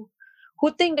who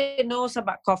think they knows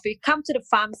about coffee come to the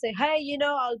farm, say, hey, you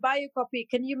know, I'll buy you coffee,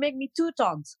 can you make me 2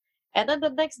 tons? And then the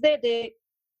next day they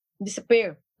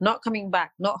disappear, not coming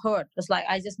back, not heard. It's like,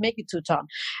 I just make you 2 tons.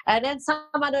 And then some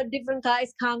other different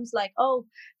guys comes like, oh,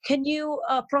 can you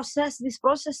process this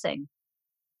processing?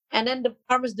 And then the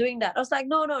farmers doing that. I was like,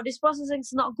 no, this processing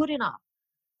is not good enough.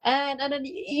 And then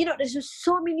there's just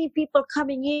so many people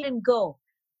coming in and go.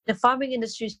 The farming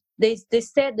industry, they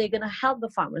said they're gonna help the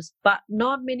farmers, but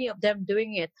not many of them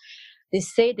doing it. They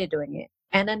say they're doing it,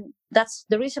 and then that's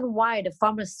the reason why the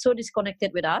farmers so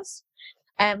disconnected with us,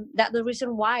 and that's the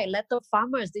reason why a lot of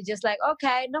farmers they just like,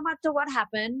 okay, no matter what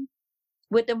happened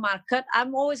with the market,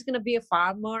 I'm always gonna be a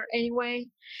farmer anyway.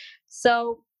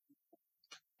 So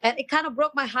and it kind of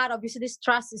broke my heart. Obviously this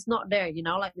trust is not there,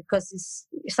 like because it's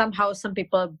somehow some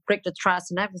people break the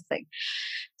trust and everything.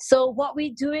 So what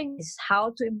we're doing is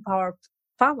how to empower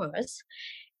farmers.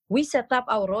 We set up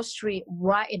our roastery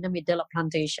right in the middle of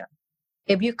plantation.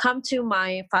 If you come to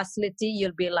my facility,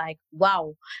 you'll be like,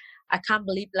 wow, I can't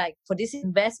believe like for this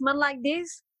investment like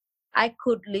this, I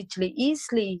could literally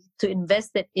easily to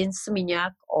invest it in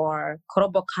Seminyak or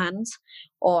Korobokan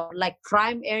or like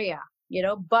prime area,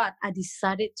 but I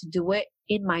decided to do it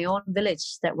in my own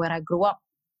village, that where I grew up.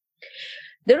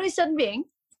 The reason being,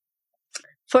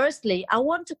 firstly, I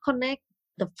want to connect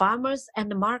the farmers and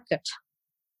the market.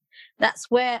 That's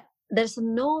where there's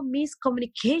no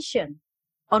miscommunication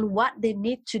on what they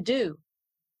need to do.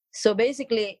 So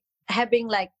basically having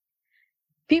like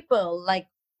people like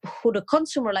who the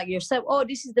consumer like yourself, oh,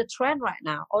 this is the trend right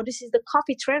now, or this is the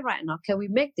coffee trend right now, can we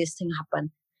make this thing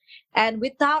happen? And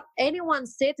without anyone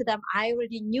say to them, I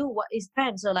already knew what is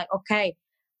trend. So like, okay,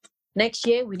 next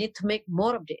year we need to make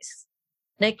more of this,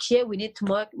 next year we need to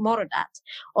make more of that,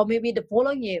 or maybe the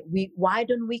following year why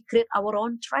don't we create our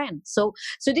own trend? So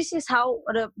this is how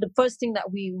the first thing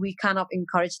that we kind of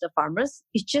encourage the farmers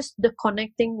is just the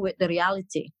connecting with the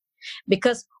reality.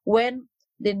 Because when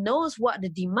they knows what the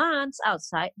demands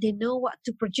outside, they know what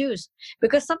to produce.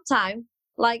 Because sometimes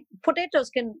like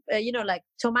potatoes can like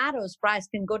tomatoes price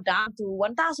can go down to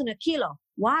 1,000 a kilo.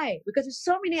 Why? Because there's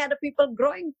so many other people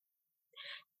growing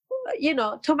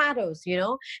tomatoes.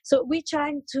 So we're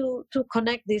trying to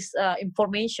connect this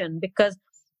information, because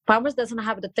farmers doesn't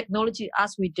have the technology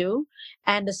as we do,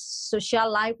 and the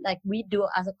social life like we do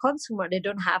as a consumer, they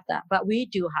don't have that, but we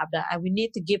do have that, and we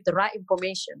need to give the right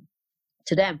information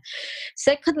to them.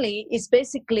 Secondly, is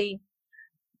basically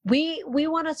we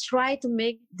want to try to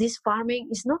make this farming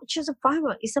is not just a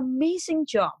farmer, it's an amazing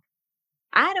job.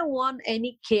 I don't want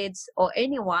any kids or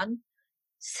anyone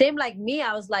same like me.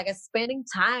 I was like spending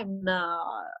time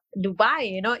in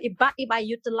Dubai. If by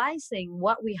utilizing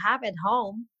what we have at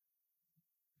home,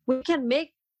 we can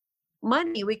make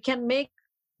money, we can make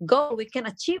goal, we can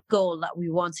achieve goal that we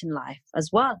want in life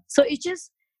as well. So it's just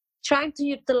trying to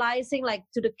utilizing like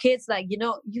to the kids, like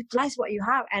utilize what you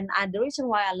have. And the reason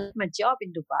why I left my job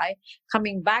in Dubai,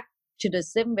 coming back to the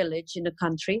same village in the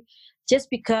country, just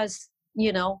because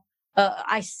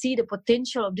I see the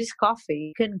potential of this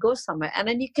coffee. You can go somewhere and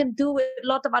then you can do a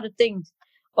lot of other things,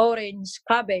 orange,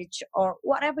 cabbage, or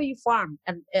whatever you farm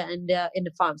and in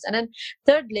the farms. And then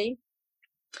thirdly,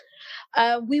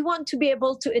 we want to be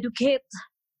able to educate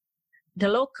the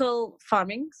local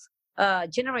farming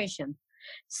generation.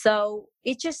 So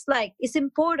it's just like it's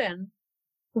important.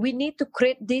 We need to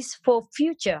create this for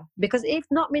future, because if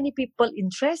not many people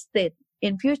interested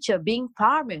in future being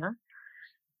farmer,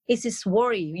 it's this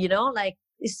worry, like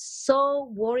it's so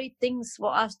worry things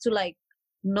for us to like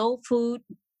no food,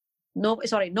 no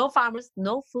farmers,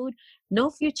 no food,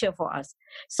 no future for us.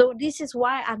 So this is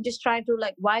why I'm just trying to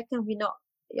like, why can we not?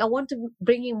 I want to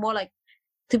bring in more like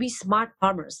to be smart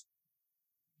farmers,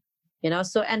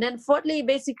 So and then fourthly,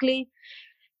 basically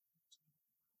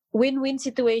win-win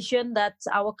situation that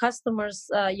our customers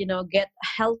get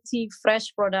healthy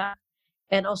fresh product,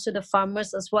 and also the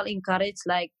farmers as well encourage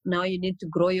like, now you need to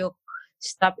grow your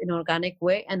stuff in organic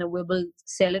way and we will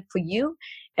sell it for you,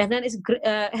 and then it's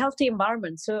healthy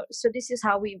environment. So this is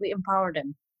how we empower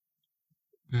them.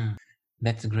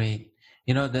 That's great.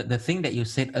 The thing that you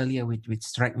said earlier, which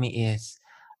struck me is,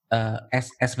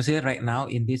 as especially right now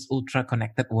in this ultra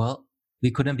connected world, we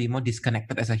couldn't be more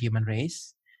disconnected as a human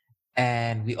race,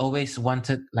 and we always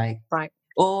wanted like, Right.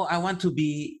 oh, I want to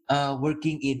be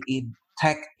working in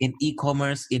tech, in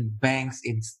e-commerce, in banks,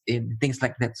 in things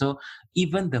like that. So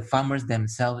even the farmers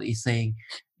themselves is saying,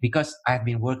 because I've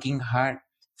been working hard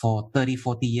for 30,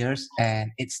 40 years and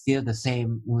it's still the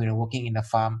same, we're working in the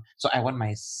farm. So I want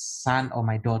my son or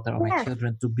my daughter or my Yes.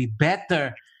 children to be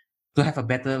better, to have a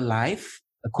better life,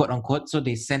 quote unquote. So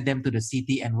they send them to the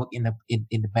city and work in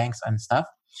the banks and stuff.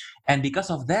 And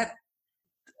because of that,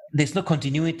 there's no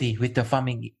continuity with the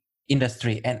farming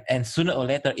industry, and sooner or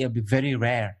later it'll be very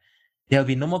rare. There'll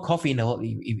be no more coffee in the world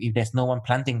if there's no one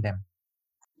planting them.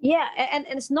 Yeah, and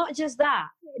it's not just that.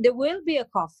 There will be a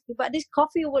coffee, but this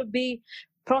coffee will be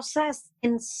processed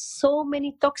in so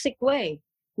many toxic way.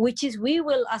 which is we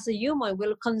will, as a human,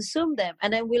 will consume them,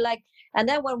 and then and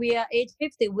then when we are age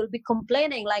 50, we'll be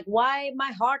complaining like, why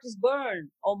my heart is burned,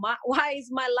 or why is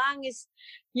my lung is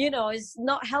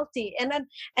not healthy, and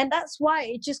that's why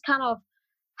it just kind of,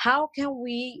 how can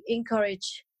we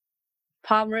encourage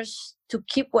farmers to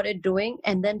keep what they're doing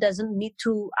and then doesn't need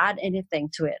to add anything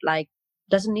to it, like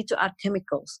doesn't need to add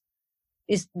chemicals.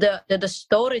 Is the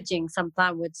storaging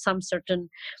sometimes with some certain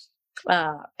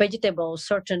vegetables,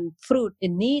 certain fruit, it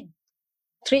need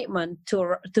treatment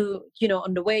to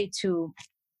on the way to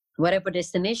whatever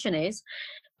destination is.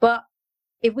 But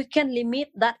if we can limit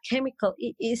that chemical,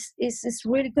 it is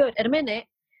really good. At a minute,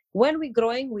 when we're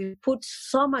growing, we put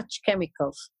so much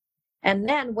chemicals, and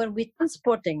then when we're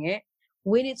transporting it,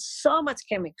 we need so much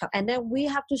chemical, and then we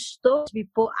have to store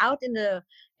people out in the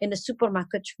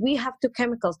supermarket. We have to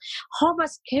chemicals. How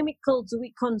much chemicals do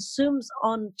we consume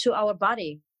onto our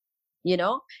body?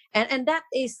 And that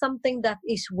is something that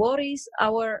is worries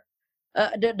our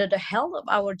the health of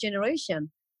our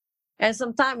generation. And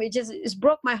sometimes it's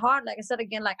broke my heart. Like I said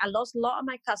again, like I lost a lot of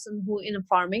my cousins who in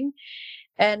farming,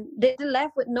 and they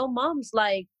left with no moms.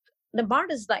 Like the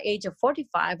mother's like age of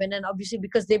 45, and then obviously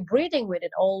because they're breeding with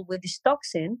it all, with this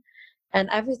toxin and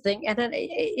everything, and then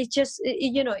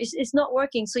it's not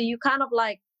working. So you kind of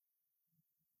like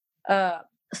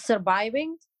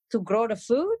surviving to grow the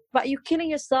food, but you're killing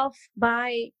yourself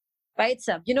by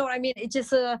itself. You know what I mean? It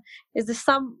just it's just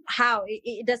somehow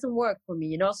it doesn't work for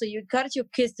me. So you encourage your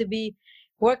kids to be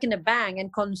work in the bank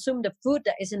and consume the food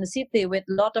that is in the city with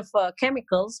a lot of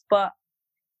chemicals, but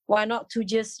why not to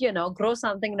just grow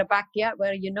something in the backyard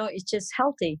where it's just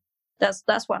healthy? That's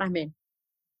what I mean.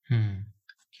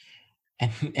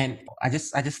 And I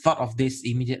just thought of this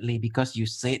immediately because you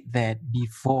said that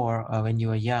before, when you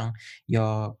were young,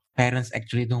 your parents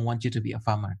actually don't want you to be a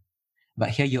farmer, but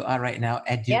here you are right now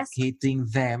educating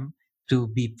them to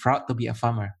be proud to be a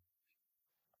farmer.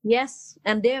 Yes,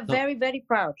 and they're very, very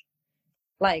proud.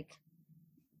 Like,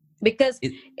 because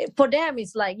for them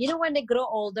it's like, when they grow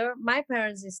older, my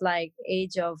parents is like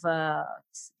age of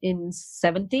in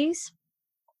 70s.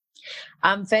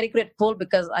 I'm very grateful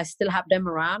because I still have them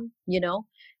around,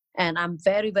 and I'm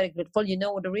very, very grateful.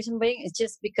 The reason being is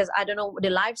just because I don't know the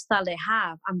lifestyle they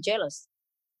have. I'm jealous.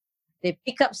 They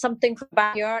pick up something from the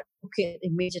backyard, cook it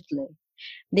immediately.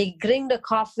 They bring the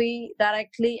coffee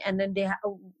directly, and then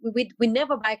we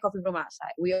never buy coffee from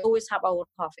outside. We always have our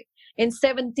coffee. In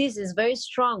 70s is very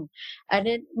strong, and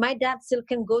then my dad still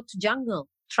can go to jungle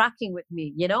trekking with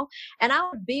me, and I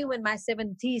would be in my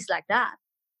 70s like that,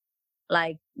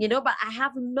 like But I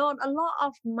have known a lot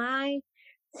of my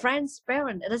friends'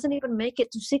 parents. It doesn't even make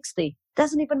it to 60.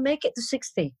 Doesn't even make it to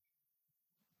 60.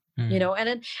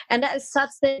 And that is such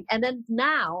thing. And then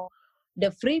now,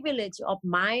 the privilege of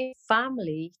my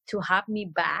family to have me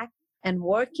back and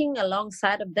working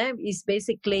alongside of them is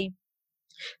basically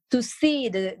to see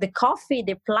the coffee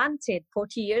they planted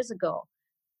 40 years ago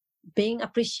being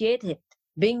appreciated,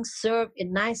 being served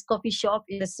in nice coffee shop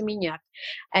in the Seminyak,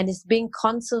 and it's being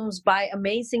consumed by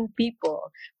amazing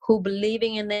people who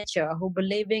believing in nature, who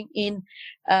believing in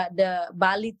the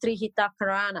Bali Trihita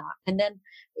Karana. And then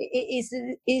it's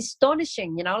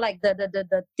astonishing, like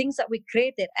the things that we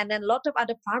created, and then a lot of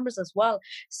other farmers as well.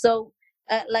 So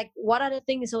like what other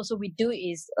thing is also we do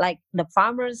is like the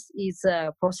farmers is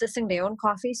processing their own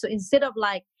coffee. So instead of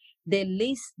like they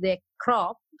lease their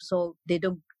crop, so they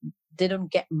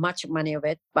don't get much money of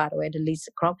it, by the way, the lease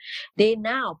the crop. They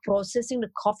now processing the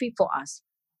coffee for us.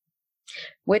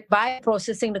 By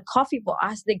processing the coffee for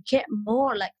us, they get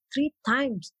more, like 3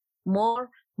 times more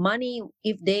money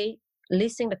if they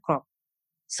leasing the crop.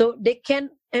 So they can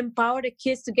empower the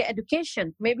kids to get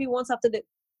education. Maybe once after the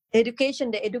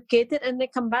education, they educated and they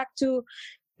come back to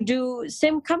do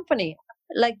same company.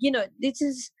 Like, this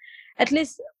is at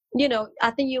least,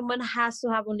 I think human has to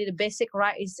have only the basic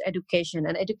right is education,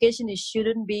 and education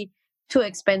shouldn't be too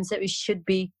expensive. It should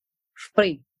be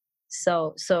free.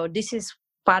 So this is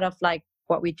part of like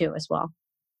what we do as well.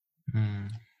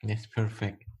 That's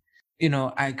perfect.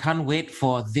 I can't wait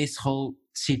for this whole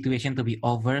situation to be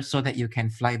over so that you can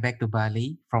fly back to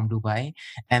Bali from Dubai,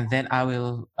 and then I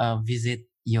will visit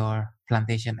your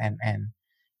plantation, and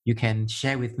you can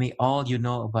share with me all you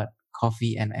know about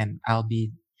coffee, and I'll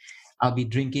be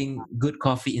drinking good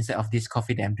coffee instead of this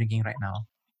coffee that I'm drinking right now.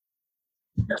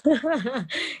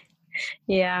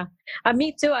 Yeah,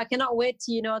 me too. I cannot wait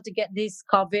to get this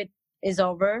COVID is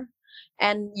over.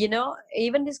 And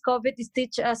even this COVID is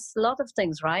teach us a lot of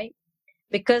things, right?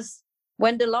 Because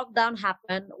when the lockdown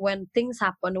happened, when things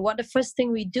happen, what the first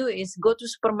thing we do is go to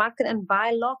supermarket and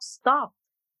buy lock stock,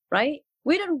 right?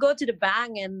 We don't go to the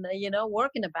bank and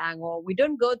work in the bank, or we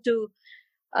don't go to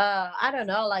I don't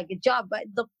know, like a job, but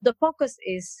the focus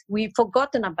is we've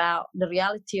forgotten about the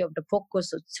reality of the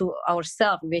focus to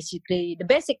ourselves. Basically, the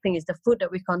basic thing is the food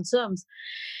that we consume.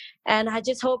 And I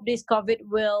just hope this COVID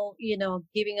will,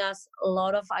 giving us a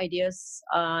lot of ideas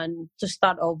to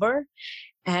start over,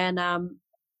 and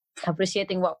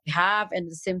appreciating what we have, and at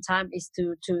the same time is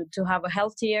to have a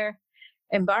healthier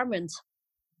environment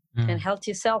and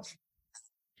healthier self.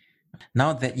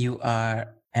 Now that you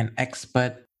are an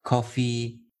expert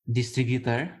coffee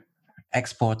distributor,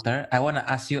 exporter, I want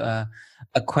to ask you a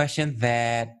question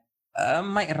that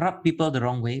might rub people the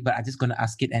wrong way, but I'm just going to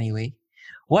ask it anyway.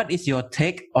 What is your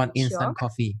take on instant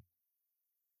coffee?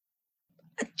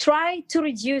 Try to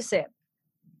reduce it.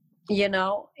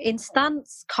 Instant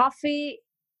coffee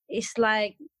is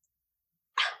like,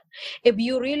 if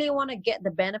you really want to get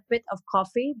the benefit of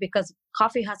coffee, because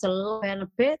coffee has a lot of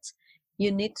benefits,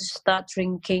 you need to start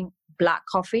drinking black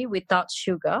coffee without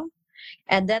sugar.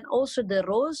 And then also the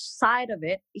roast side of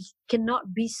it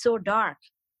cannot be so dark.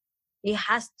 It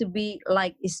has to be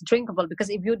like it's drinkable, because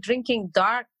if you're drinking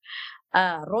dark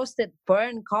roasted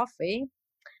burnt coffee,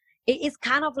 it's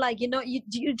kind of like,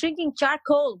 you're drinking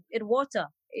charcoal in water.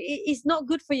 It's not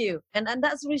good for you. And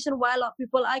that's the reason why a lot of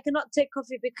people, I cannot take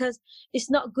coffee because it's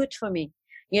not good for me.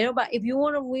 But if you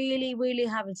want to really, really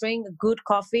have a drink, a good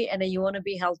coffee, and then you want to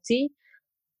be healthy,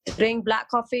 drink black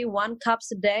coffee 1 cup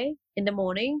a day in the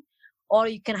morning, or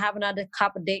you can have another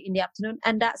cup a day in the afternoon,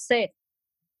 and that's it.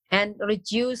 And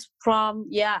reduce from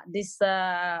this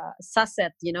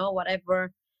sachet,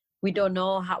 whatever. We don't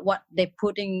know what they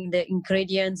put in the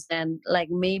ingredients, and like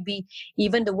maybe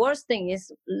even the worst thing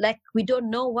is like we don't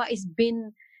know what is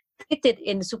being treated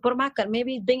in the supermarket.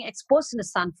 Maybe it's being exposed in the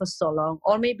sun for so long,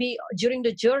 or maybe during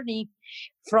the journey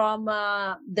from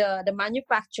the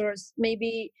manufacturers,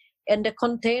 maybe, and the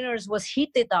containers was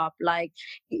heated up. Like,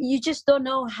 you just don't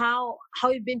know how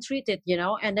you've been treated,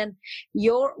 and then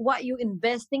what you're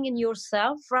investing in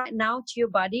yourself right now to your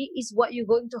body is what you're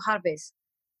going to harvest.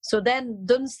 So then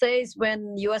don't say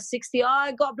when you are 60,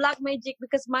 I got black magic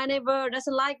because my neighbor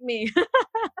doesn't like me.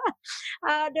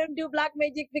 I don't do black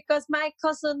magic because my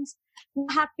cousin's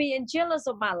happy and jealous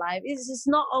of my life. It's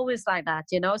not always like that,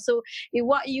 So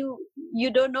what you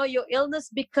don't know your illness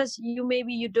because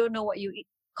you don't know what you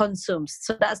consume.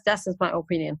 So that's my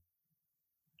opinion.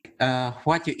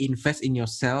 What you invest in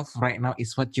yourself right now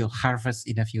is what you harvest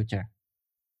in the future.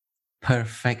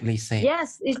 Perfectly said.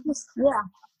 Yes,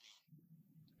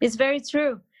 it's very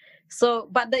true. So,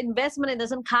 but the investment, it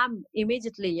doesn't come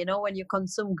immediately. When you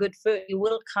consume good food, it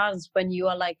will come when you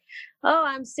are like, oh,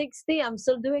 I'm 60, I'm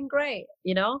still doing great.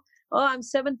 Oh, I'm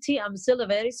 70, I'm still a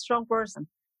very strong person.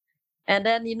 And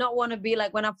then you don't want to be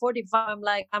like, when I'm 45, I'm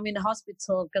like, I'm in the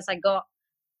hospital because I got,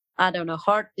 I don't know,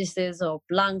 heart disease or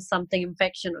lung something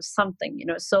infection or something.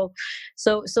 So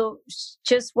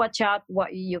just watch out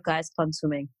what you guys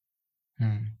consuming.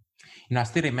 I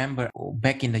still remember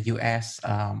back in the US,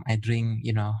 I drink,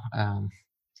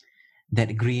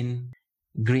 that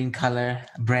green color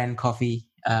brand coffee,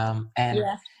 and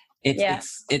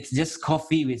it's just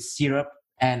coffee with syrup,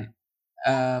 and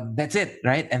that's it,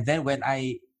 right? And then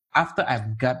after I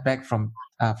got back from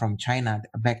China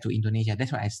back to Indonesia,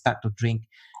 that's when I start to drink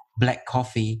black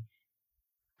coffee.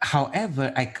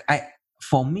 However,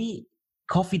 for me,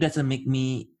 coffee doesn't make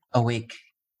me awake.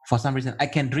 For some reason, I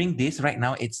can drink this right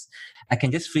now. I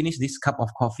can just finish this cup of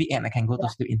coffee and I can go to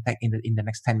sleep in the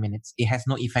next 10 minutes. It has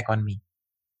no effect on me.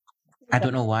 I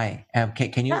don't know why.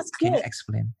 Can you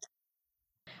explain?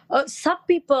 Some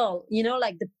people,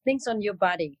 like the things on your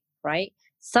body, right?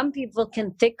 Some people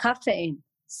can take caffeine,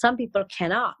 some people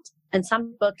cannot, and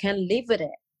some people can live with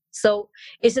it. So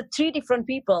it's 3 different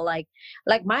people. Like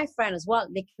my friend as well,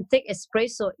 they can take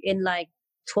espresso in like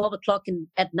 12 o'clock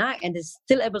at night and is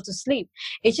still able to sleep.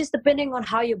 It's just depending on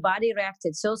how your body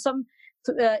reacted. So some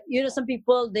some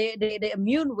people they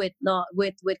immune with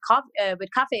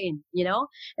caffeine,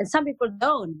 and some people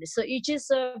don't. So it's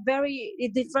just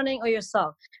very depending on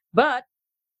yourself. But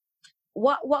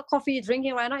what coffee you're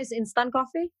drinking right now is instant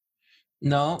coffee?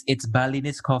 No, it's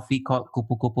Balinese coffee called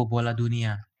Kupu Kupu Bola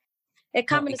Dunia. It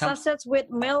comes in sachets with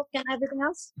milk and everything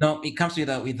else? No, it comes with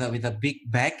a big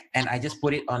bag, and I just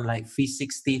put it on like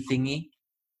 360 thingy.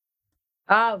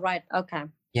 Oh, right. Okay.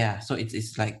 Yeah, so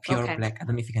it's like pure black. I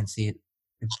don't know if you can see it.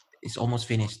 It's almost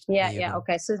finished. Yeah.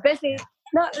 Okay. So it's basically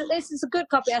this is a good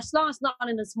coffee as long as it's not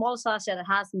in a small sachet that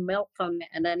has milk on it,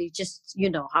 and then you just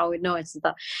how we know it's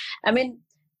stuff. I mean,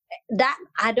 that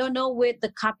I don't know with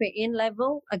the caffeine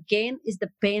level. Again, is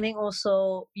depending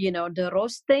also the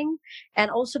roasting, and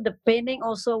also depending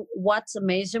also what's the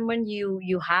measurement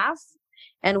you have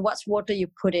and what's water you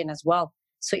put in as well.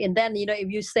 So and then if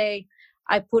you say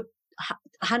I put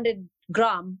 100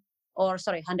 gram, or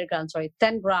sorry, 100 grams, sorry,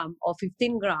 10 gram or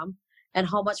 15 gram, and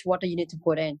how much water you need to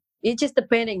put in. It's just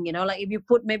depending, like if you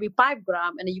put maybe 5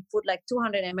 gram and you put like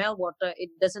 200 ml water, it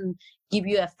doesn't give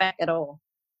you effect at all.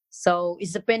 So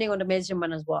it's depending on the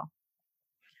measurement as well.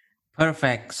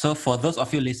 Perfect. So for those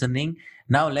of you listening,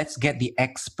 now let's get the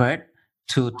expert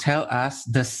to tell us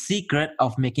the secret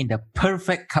of making the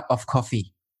perfect cup of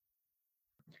coffee.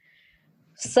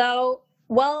 So,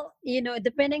 well,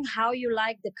 depending how you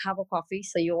like the cup of coffee,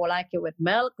 so you like it with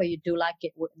milk or you do like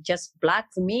it with just black.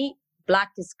 For me,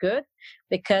 black is good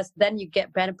because then you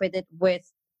get benefited with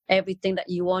everything that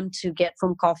you want to get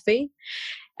from coffee.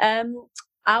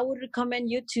 I would recommend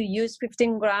you to use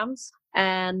 15 grams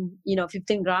and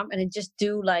 15 gram, and then just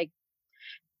do like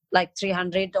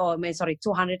 300 or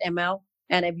 200 ml.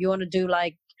 And if you want to do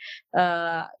like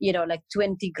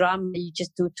 20 gram, you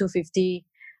just do 250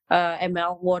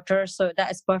 ml water. So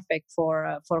that is perfect for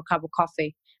a cup of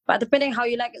coffee. But depending how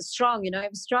you like it strong, if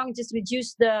it's strong, just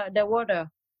reduce the water,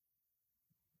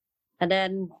 and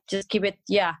then just keep it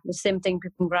the same thing,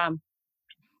 15 gram.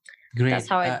 Great. That's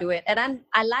how I do it. And then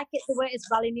I like it the way it's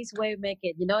Balinese way we make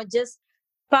it, just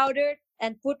powdered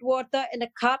and put water in a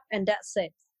cup, and that's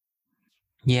it.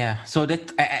 Yeah. So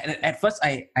that at first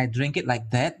I drink it like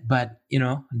that, but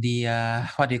the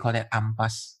what do you call that?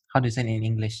 Ampas. How do you say it in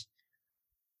English?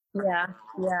 The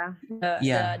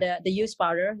used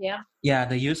powder. Yeah,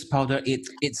 the used powder.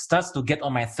 It starts to get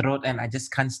on my throat, and I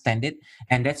just can't stand it.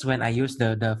 And that's when I use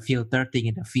the filter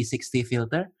thing, the V60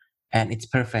 filter, and it's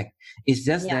perfect. It's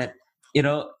just that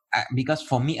because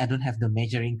for me, I don't have the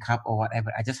measuring cup or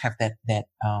whatever. I just have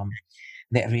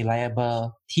that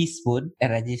reliable teaspoon,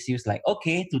 and I just use like,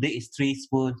 okay, today is 3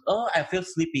 spoons. Oh, I feel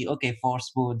sleepy. Okay, 4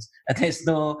 spoons. There's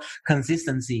no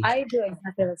consistency. I do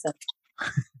exactly the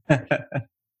same.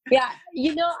 Yeah,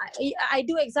 I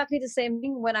do exactly the same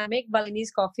thing when I make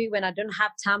Balinese coffee. When I don't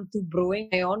have time to brewing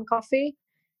my own coffee,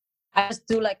 I just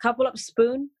do like a couple of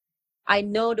spoons. I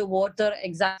know the water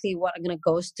exactly what I'm gonna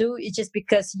goes to. It's just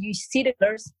because you see the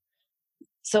colors.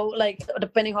 So like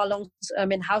depending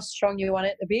how strong you want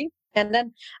it to be. And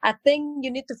then I think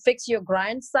you need to fix your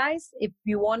grind size. If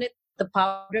you want it, the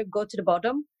powder go to the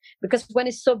bottom, because when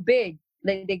it's so big,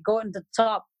 they go in the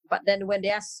top. But then when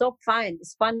they are so fine,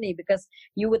 it's funny because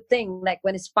you would think like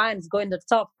when it's fine, it's going to the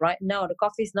top, right? No, the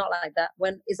coffee is not like that.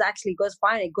 When it actually goes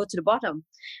fine, it goes to the bottom.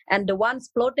 And the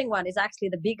floating one is actually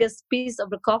the biggest piece of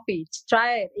the coffee.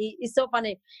 Try it. It's so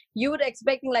funny. You would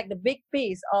expecting like the big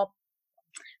piece of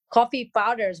coffee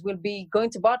powders will be going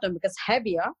to bottom because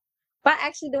heavier. But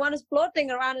actually the one is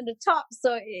floating around in the top.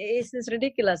 So it's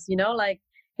ridiculous, like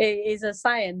it's a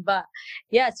science. But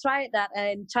yeah, try that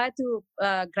and try to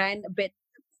grind a bit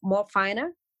more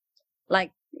finer,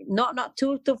 like not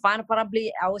too fine.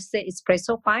 Probably I would say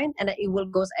espresso fine, and it will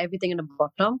goes everything in the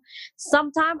bottom.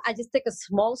 Sometimes I just take a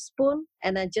small spoon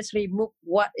and I just remove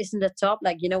what is in the top,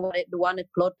 like what the one is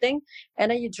floating, and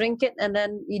then you drink it, and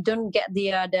then you don't get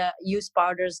the used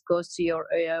powders goes to your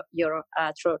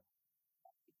throat.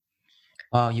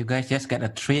 Oh, you guys just get a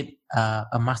treat,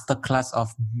 a master class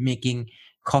of making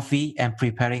coffee and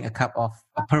preparing a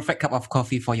perfect cup of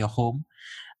coffee for your home.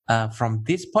 From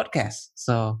this podcast.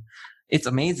 So it's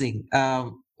amazing.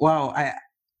 Wow,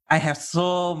 I have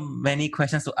so many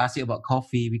questions to ask you about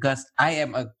coffee because I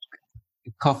am a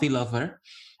coffee lover,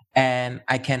 and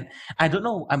I don't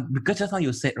know, because just now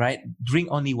you said, right, drink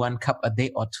only 1 cup a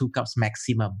day or 2 cups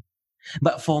maximum.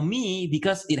 But for me,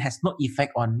 because it has no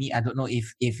effect on me, I don't know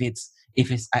if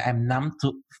I'm numb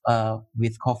to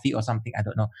with coffee or something. I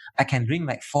don't know. I can drink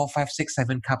like 4, 5, 6,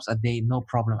 7 cups a day, no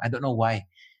problem. I don't know why.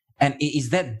 And is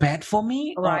that bad for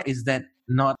me, Right. or is that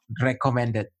not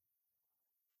recommended?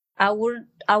 I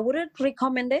wouldn't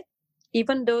recommend it,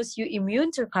 even though you're immune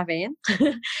to caffeine.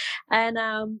 And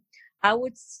I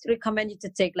would recommend you to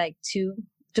take like 2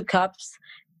 cups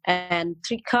and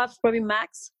 3 cups probably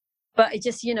max. But it's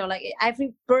just like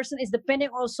every person is depending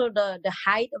also the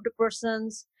height of the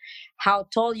person's, how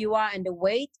tall you are, and the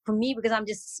weight. For me, because I'm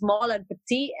just small and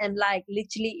petite, and like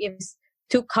literally if it's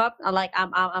 2 cups,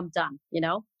 I'm done.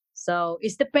 So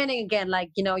it's depending again,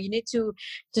 like, you need to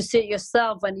see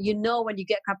yourself, and when you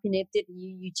get caffeinated,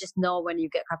 you just know when you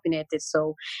get caffeinated.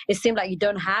 So it seems like you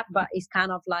don't have, but it's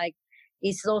kind of like,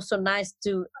 it's also nice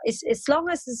to, it's as long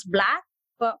as it's black,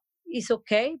 but it's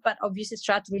okay. But obviously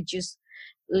try to reduce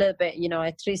a little bit,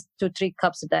 at 3 to 3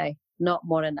 cups a day, not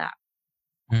more than that.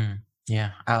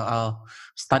 Yeah, I'll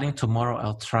starting tomorrow,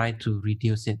 I'll try to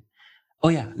reduce it. Oh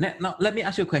yeah. Now let me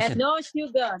ask you a question. And no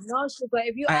sugar.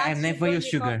 If you I add never use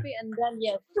sugar. Coffee, and then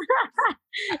yes.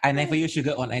 I never use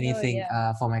sugar on anything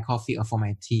for my coffee or for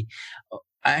my tea.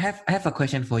 I have a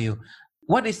question for you.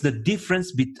 what is the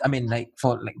difference I mean, like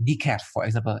for like decaf, for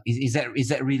example, is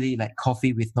that really like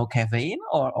coffee with no caffeine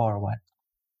or what?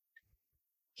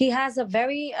 He has a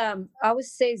very, I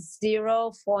would say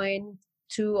 0.2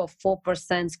 or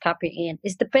 4% caffeine.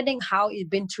 It's depending how it's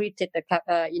been treated, the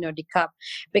cup,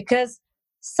 because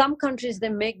some countries they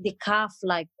make the calf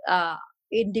like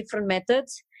in different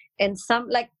methods, and some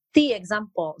like tea.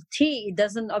 Example, tea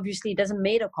doesn't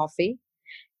made of coffee.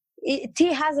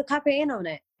 Tea has a caffeine on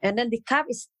it, and then the cup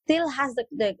is still has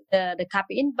the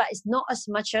caffeine, but it's not as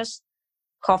much as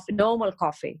coffee, normal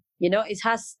coffee. It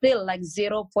has still like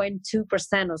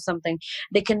 0.2% or something.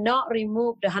 They cannot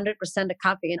remove the 100% the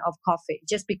caffeine of coffee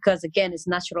just because, again, it's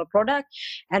natural product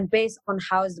and based on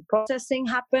how is the processing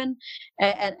happen,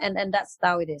 and that's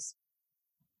how it is.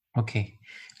 Okay,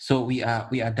 so we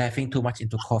are diving too much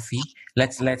into coffee.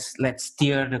 Let's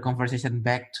steer the conversation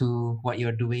back to what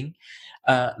you're doing.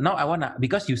 Now I wanna,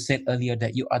 because you said earlier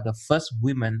that you are the first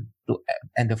woman to,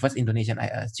 and the first Indonesian, I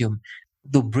assume,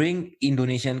 to bring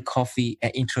Indonesian coffee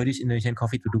and introduce Indonesian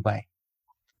coffee to Dubai,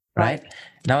 right?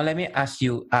 Now let me ask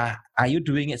you: are you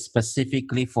doing it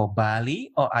specifically for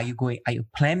Bali, or are you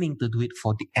planning to do it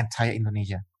for the entire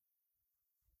Indonesia?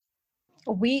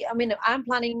 I'm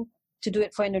planning to do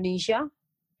it for Indonesia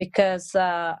because,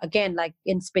 again, like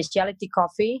in specialty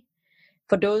coffee,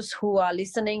 for those who are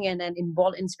listening and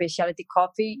involved in specialty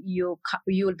coffee, you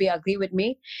will be agree with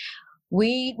me.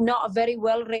 We not very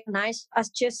well recognized as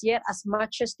just yet as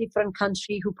much as different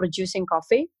country who producing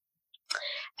coffee.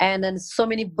 And then so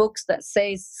many books that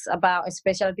says about a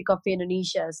specialty coffee in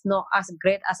Indonesia is not as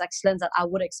great as excellent as I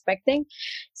would expecting.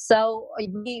 So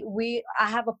I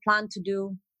have a plan to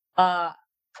do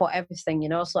for everything,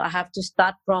 so I have to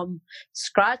start from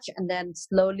scratch and then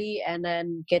slowly and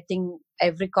then getting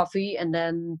every coffee and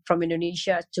then from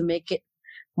Indonesia to make it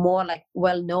more like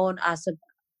well known as a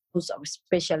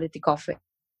specialty coffee.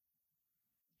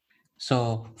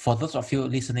 So, for those of you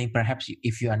listening, perhaps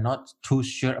if you are not too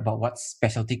sure about what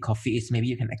specialty coffee is, maybe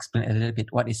you can explain a little bit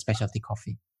what is specialty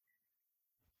coffee.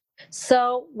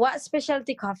 So, what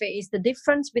specialty coffee is the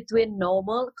difference between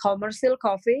normal commercial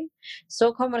coffee?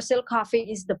 So, commercial coffee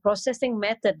is the processing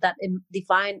method that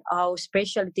define how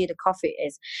specialty the coffee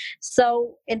is.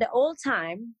 So, in the old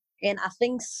time, and I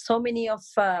think so many of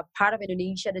part of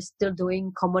Indonesia is still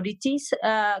doing commodities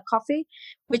coffee,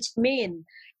 which mean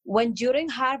when during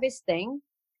harvesting,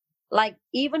 like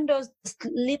even those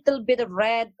little bit of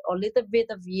red or little bit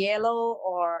of yellow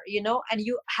or and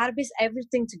you harvest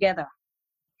everything together,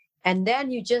 and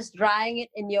then you just drying it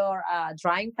in your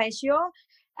drying patio,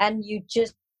 and you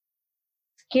just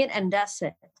skin, and that's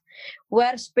it.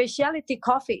 Where specialty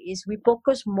coffee is, we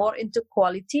focus more into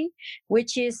quality,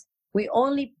 which is we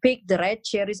only pick the red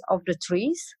cherries of the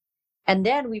trees, and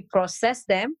then we process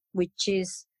them, which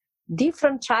is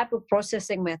different type of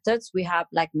processing methods. We have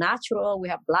like natural, we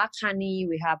have black honey,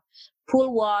 we have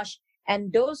pool wash,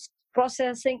 and those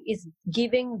processing is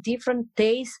giving different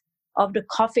taste of the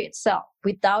coffee itself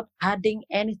without adding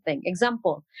anything.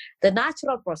 Example, the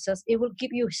natural process, it will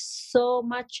give you so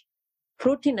much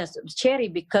fruitiness of cherry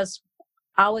because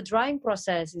our drying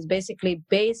process is basically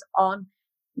based on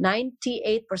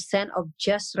 98% of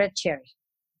just red cherry.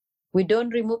 We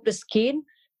don't remove the skin,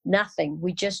 nothing.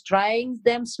 We just drying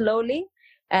them slowly,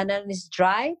 and then it's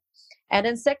dry. And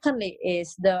then secondly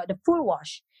is the full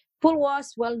wash. Full wash,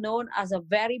 well known as a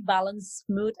very balanced,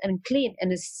 smooth, and clean,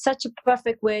 and it's such a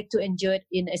perfect way to enjoy it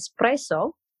in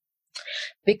espresso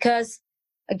because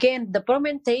again the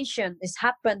fermentation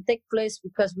take place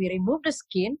because we remove the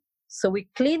skin. So we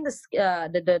clean the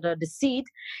seed,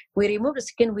 we remove the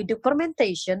skin, we do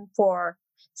fermentation. For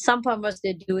some farmers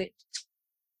they do it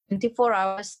 24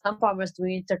 hours, some farmers do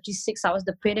it 36 hours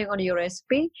depending on your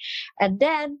recipe. And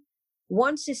then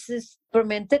once this is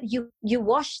fermented, you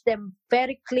wash them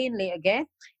very cleanly again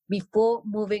before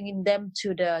moving in them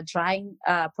to the drying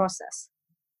process.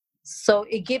 So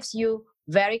it gives you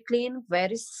very clean,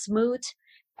 very smooth,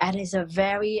 and it's a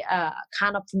very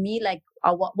kind of, to me, like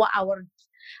what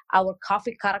our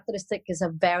coffee characteristic is a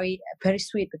very very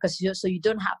sweet because you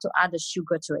don't have to add the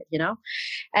sugar to it.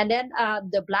 And then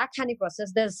the black honey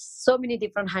process, there's so many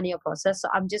different honey process, so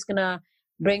I'm just gonna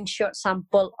bring short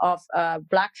sample of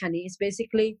black honey. It's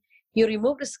basically you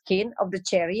remove the skin of the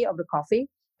cherry of the coffee,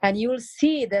 and you will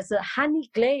see there's a honey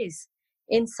glaze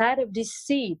inside of this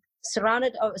seed,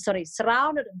 surrounded of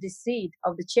the seed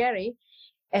of the cherry.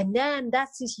 And then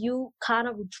that's you kind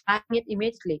of trying it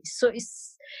immediately. So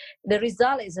it's the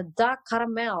result is a dark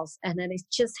caramels, and then it's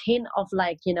just hint of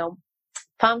like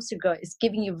palm sugar. It's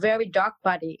giving you very dark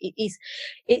body. It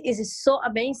is so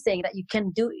amazing that you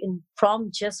can do from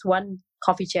just one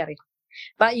coffee cherry.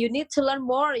 But you need to learn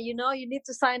more, you know, you need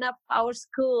to sign up our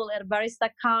school at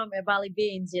barista.com at Bali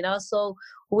Beans, you know. So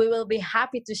we will be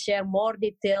happy to share more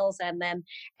details. And then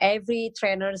every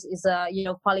trainers is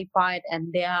qualified,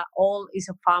 and they are all is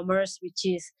a farmers, which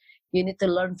is you need to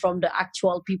learn from the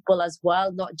actual people as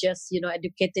well, not just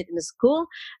educated in the school,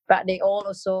 but they all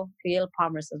also real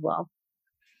farmers as well.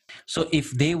 So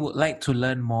if they would like to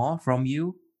learn more from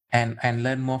you and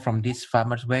learn more from these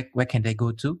farmers, where can they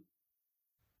go to?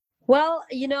 Well,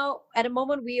 at the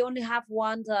moment we only have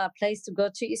one place to go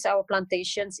to is our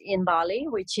plantations in Bali,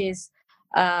 which is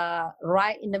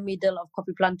right in the middle of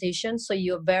coffee plantations. So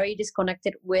you're very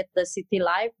disconnected with the city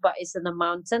life, but it's in the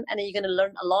mountain, and you're going to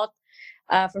learn a lot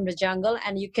from the jungle.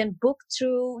 And you can book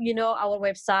through, our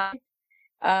website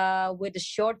with a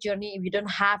short journey. If you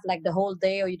don't have like the whole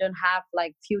day, or you don't have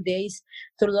like few days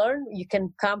to learn, you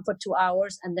can come for 2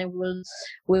 hours, and then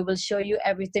we will show you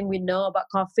everything we know about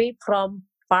coffee, from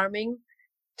farming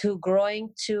to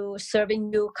growing to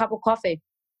serving you a cup of coffee.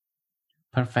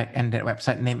 Perfect. And that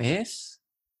website name is?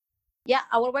 Yeah,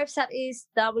 our website is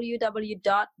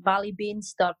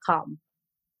www.balibeans.com.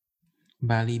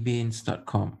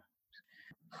 Balibeans.com.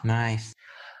 Nice.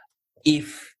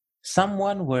 If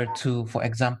someone were to, for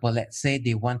example, let's say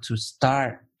they want to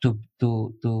start to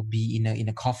be in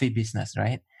a coffee business,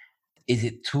 right? Is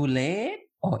it too late,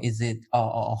 or is it,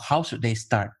 or how should they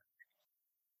start?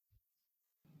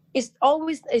 It's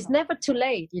never too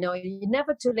late. You're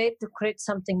never too late to create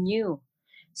something new.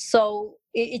 So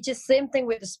it's just same thing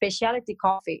with the specialty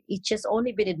coffee. It's just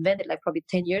only been invented like probably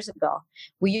 10 years ago.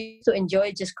 We used to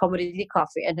enjoy just commodity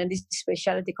coffee, and then this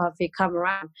specialty coffee come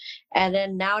around, and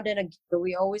then again,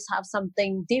 we always have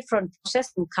something different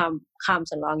processing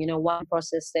comes along, one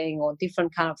processing or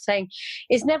different kind of thing.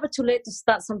 It's never too late to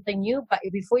start something new, but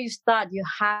before you start, you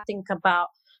have to think about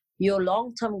your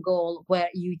long-term goal, where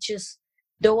you just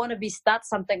don't want to be start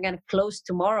something and close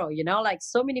tomorrow. Like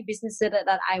so many businesses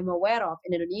that I'm aware of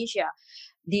in Indonesia,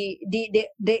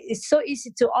 it's so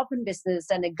easy to open business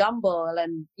and a gamble,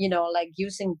 and like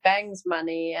using banks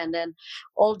money, and then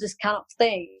all this kind of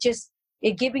thing, just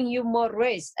it giving you more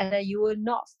risk, and then you will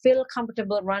not feel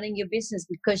comfortable running your business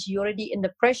because you're already in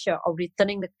the pressure of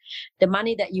returning the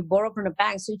money that you borrow from the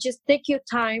bank. So just take your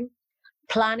time,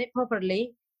 plan it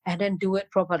properly, and then do it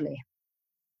properly.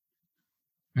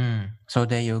 So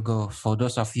there you go. For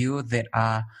those of you that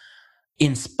are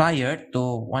inspired to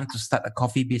want to start a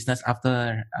coffee business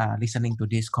after listening to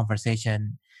this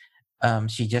conversation,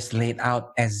 she just laid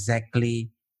out exactly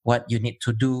what you need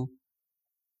to do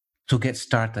to get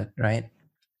started, right?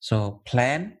 So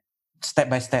plan step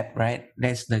by step, right?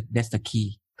 That's the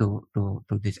key to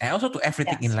this, and also to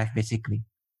everything in life, basically.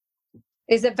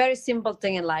 It's a very simple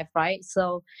thing in life, right?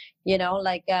 So,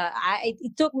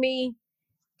 it took me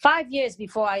 5 years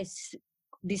before I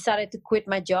decided to quit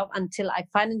my job, until I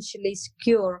financially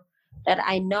secure that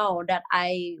I know that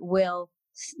I will,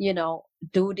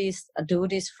 do this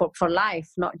for life,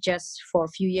 not just for a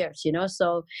few years.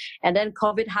 So, and then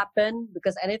COVID happened,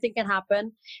 because anything can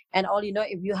happen. And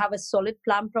if you have a solid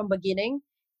plan from beginning,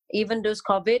 even those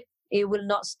COVID, it will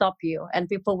not stop you, and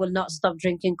people will not stop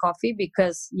drinking coffee,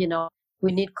 because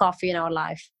we need coffee in our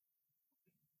life.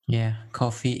 Yeah,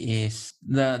 coffee is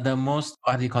the most,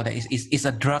 what do you call that? Is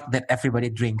a drug that everybody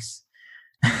drinks.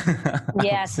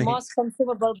 Yes, most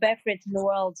consumable beverage in the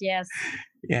world. Yes.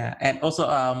 Yeah, and also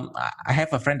I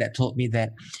have a friend that told me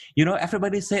that,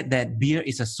 everybody said that beer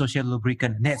is a social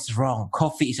lubricant. That's wrong.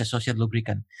 Coffee is a social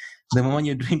lubricant. The moment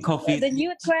you drink coffee, the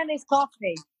new trend is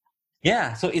coffee.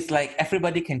 Yeah, so it's like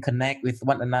everybody can connect with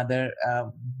one another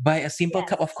by a simple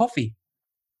cup of coffee.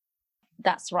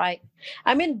 That's right.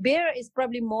 I mean, beer is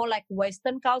probably more like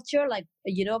Western culture, like,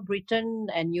 Britain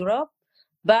and Europe.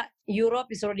 But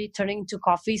Europe is already turning to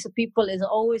coffee. So people is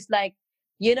always like,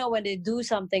 when they do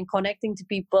something connecting to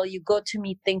people, you go to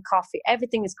meeting, coffee,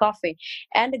 everything is coffee.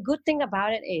 And the good thing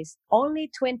about it is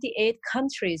only 28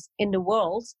 countries in the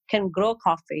world can grow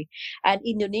coffee. And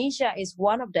Indonesia is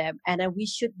one of them. And we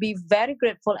should be very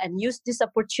grateful and use this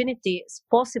opportunity as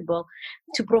possible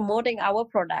to promoting our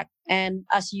product. And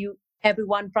as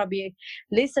everyone probably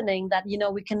listening, that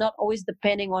we cannot always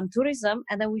depending on tourism,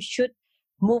 and then we should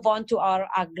move on to our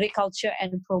agriculture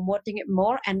and promoting it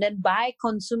more, and then by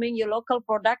consuming your local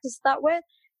product to start with,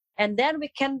 and then we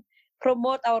can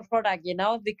promote our product,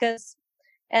 because,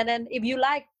 and then if you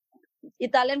like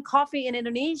Italian coffee in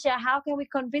Indonesia, how can we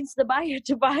convince the buyer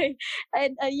to buy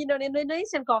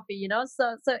Indonesian coffee,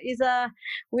 so it's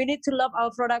we need to love our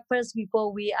product first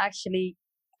before we actually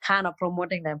kind of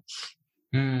promoting them.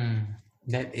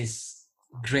 That is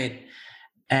great.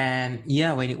 And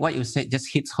yeah, what you said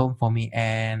just hits home for me.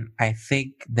 And I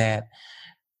think that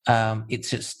it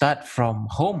should start from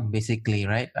home, basically,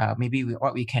 right? Maybe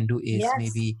what we can do is Yes.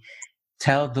 maybe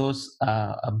tell those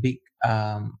a big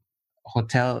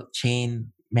hotel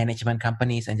chain management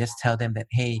companies and just tell them that,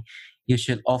 hey, you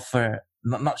should offer,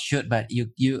 not should, but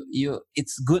you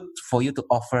it's good for you to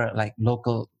offer like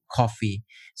local coffee,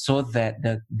 so that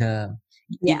the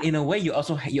Yeah. in a way you're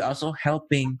also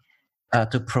helping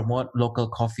to promote local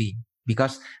coffee,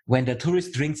 because when the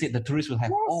tourist drinks it, the tourist will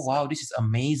have, oh Yes. wow, this is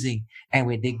amazing, and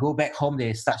when they go back home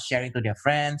they start sharing to their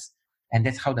friends, and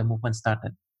that's how the movement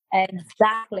started.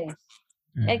 Exactly.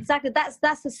 Mm. Exactly. That's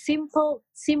the simple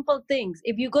things.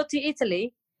 If you go to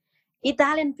Italy,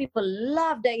 Italian people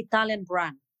love the Italian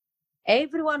brand.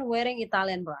 Everyone wearing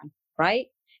Italian brand, right?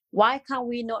 Why can't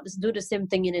we not just do the same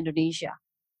thing in Indonesia?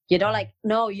 Like,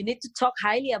 no, you need to talk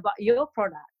highly about your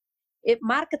product. If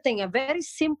marketing, a very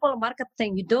simple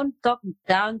marketing, you don't talk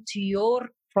down to your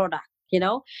product.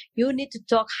 You need to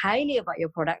talk highly about your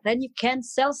product. Then you can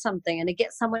sell something and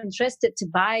get someone interested to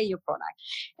buy your product.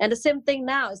 And the same thing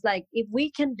now is like, if we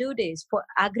can do this for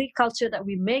agriculture that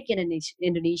we make in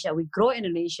Indonesia, we grow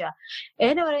Indonesia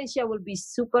will be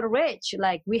super rich.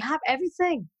 Like, we have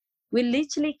everything. We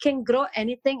literally can grow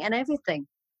anything and everything.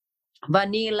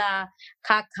 Vanilla,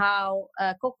 cacao,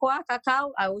 cocoa,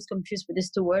 cacao. I was confused with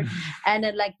these two words. And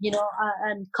then, like,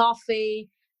 and coffee,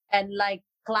 and like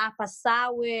clapa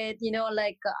sawit,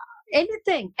 like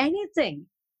anything.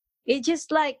 It's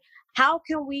just like, how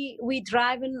can we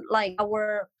drive in like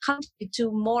our country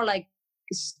to more like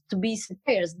to be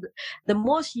serious? The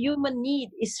most human need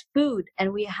is food,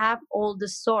 and we have all the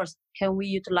source. Can we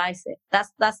utilize it?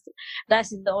 That's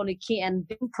the only key. And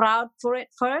being proud for it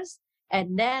first,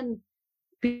 and then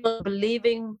people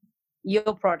believing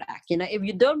your product. If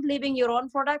you don't believe in your own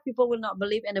product, people will not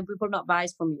believe, and then people not buy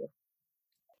from you.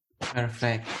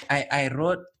 Perfect. I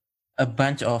wrote a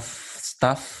bunch of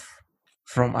stuff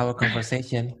from our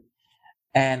conversation,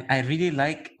 and I really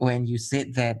like when you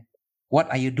said that, what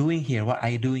are you doing here? What are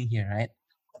you doing here? Right?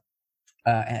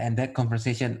 And that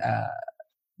conversation,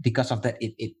 because of that,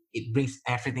 it brings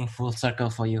everything full circle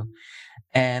for you.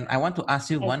 And I want to ask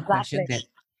you one question Exactly. that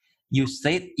you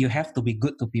said you have to be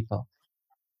good to people,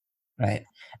 right?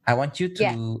 I want you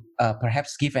Yeah. to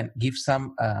perhaps give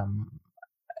some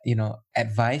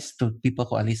advice to people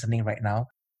who are listening right now.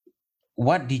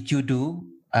 What did you do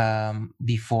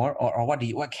before, or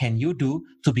what can you do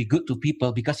to be good to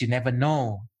people, because you never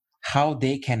know how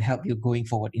they can help you going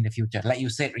forward in the future. Like you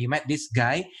said, you met this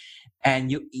guy,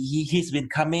 and he's been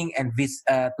coming and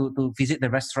to visit the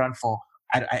restaurant for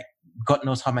God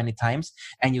knows how many times,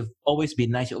 and you've always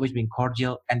been nice, you've always been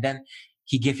cordial, and then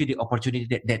he gave you the opportunity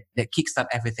that kickstart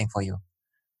everything for you,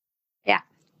 Yeah.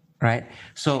 right?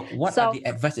 So what are So, the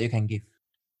advice that you can give?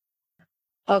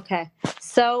 okay.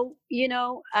 So,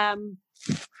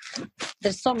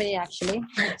 there's so many actually.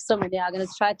 So many. I'm gonna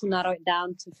try to narrow it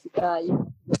down to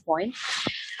the point.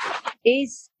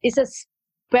 Is a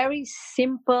very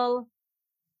simple,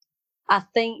 I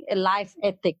think, a life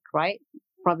ethic, right?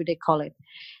 Probably they call it.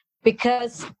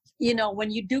 Because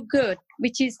when you do good,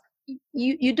 which is,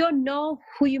 you don't know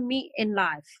who you meet in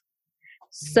life.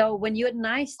 So when you're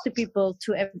nice to people,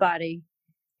 to everybody,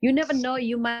 you never know,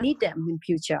 you might need them in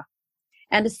future.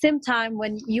 And at the same time,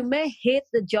 when you may hate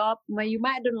the job, when you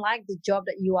might don't like the job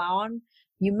that you are on,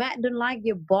 you might don't like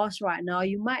your boss right now,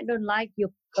 you might don't like your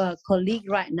colleague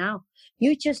right now,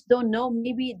 you just don't know,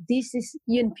 maybe this is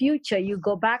in future, you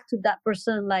go back to that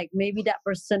person, like maybe that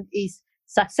person is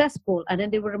successful, and then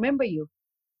they will remember you.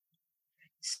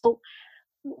 So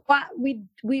what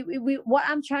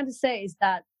I'm trying to say is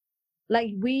that, like,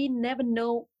 we never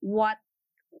know what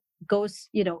goes,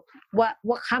 what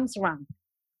comes around.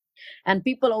 And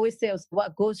people always say,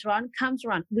 what goes around comes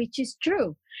around, which is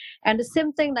true. And the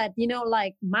same thing that,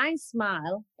 like my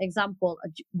smile example,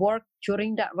 work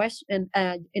during that in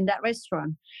that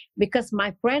restaurant, because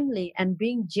my friendly and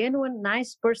being genuine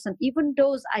nice person, even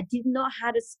though I did not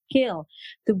have a skill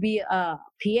to be a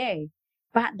PA,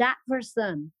 but that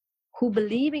person who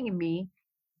believing in me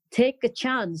take a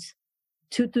chance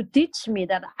to teach me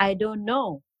that I don't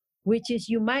know, which is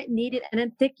you might need it, and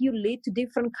then take you lead to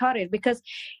different career. Because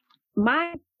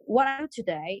my what I do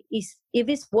today is, if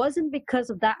it wasn't because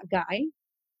of that guy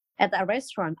at that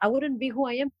restaurant, I wouldn't be who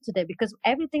I am today, because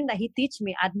everything that he teach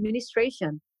me,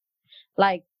 administration,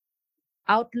 like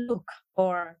Outlook,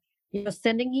 or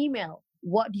sending email,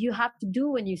 what do you have to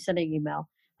do when you sending email,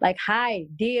 like, hi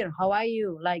dear, how are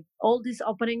you, like all these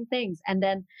opening things. And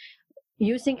then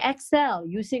using Excel,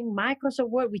 using Microsoft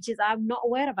Word, which is I'm not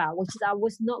aware about, which is I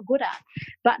was not good at.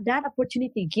 But that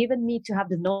opportunity given me to have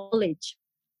the knowledge,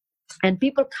 and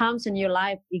people comes in your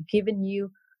life, it given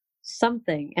you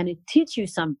something and it teach you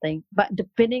something, but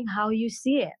depending how you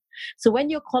see it. So when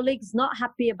your colleague is not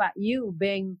happy about you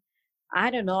being,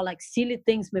 I don't know, like silly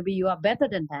things, maybe you are better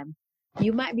than them.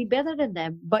 You might be better than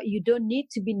them, but you don't need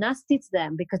to be nasty to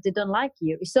them because they don't like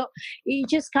you. So you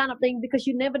just kind of thing, because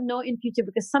you never know in future,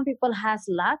 because some people has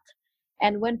luck,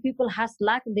 and when people has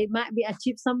luck, they might be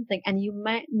achieve something and you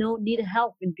might no need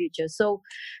help in future. So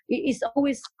it's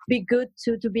always be good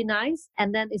to be nice.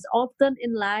 And then it's often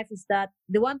in life is that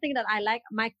the one thing that I like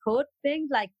my quote thing,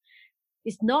 like,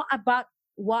 it's not about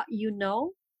what you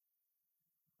know,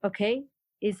 okay,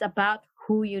 it's about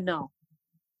who you know.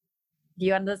 Do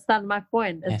you understand my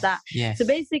point? Is that Yes, so? yes.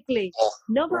 Basically,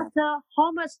 no matter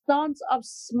how much tons of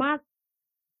smart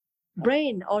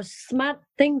brain or smart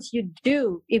things you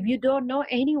do, if you don't know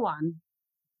anyone,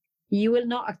 you will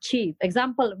not achieve.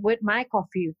 Example with my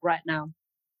coffee right now.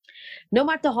 No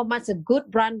matter how much a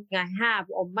good brand I have,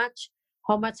 or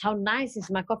how nice is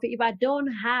my coffee, if I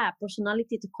don't have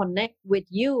personality to connect with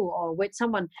you or with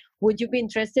someone, would you be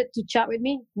interested to chat with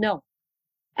me? No.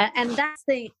 And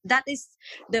that is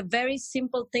the very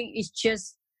simple thing. Is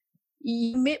just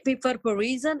you meet people for a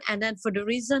reason, and then for the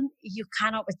reason you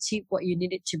cannot achieve what you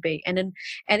need it to be. And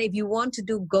if you want to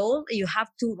do goal, you have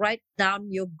to write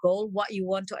down your goal, what you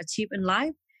want to achieve in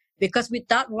life, because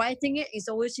without writing it, it's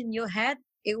always in your head,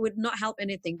 it would not help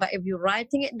anything. But if you're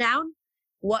writing it down,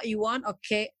 what you want,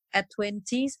 okay, at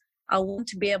 20s I want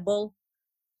to be able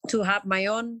to have my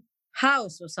own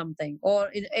house or something, or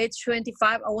in age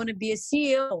 25 I want to be a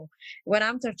CEO. When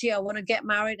I'm 30 I want to get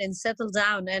married and settle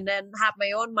down and then have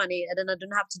my own money, and then I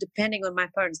don't have to depending on my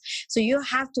parents. So you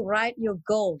have to write your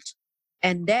goal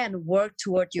and then work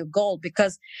toward your goal,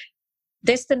 because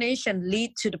destination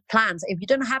lead to the plans. If you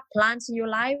don't have plans in your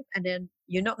life, and then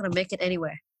you're not going to make it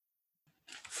anywhere.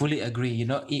 Fully agree.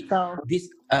 So This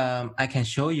I can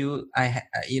show you.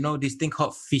 This thing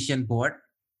called vision board.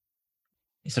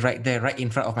 It's right there, right in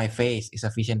front of my face. It's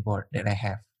a vision board that I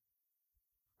have.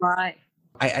 right.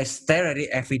 I stare at it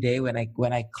every day when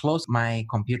I close my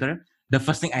computer. The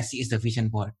first thing I see is the vision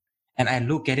board, and I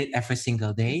look at it every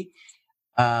single day.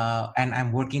 And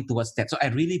I'm working towards that. So I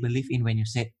really believe in when you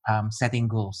said setting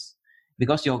goals,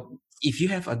 because if you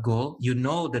have a goal, you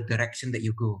know the direction that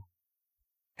you go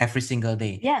every single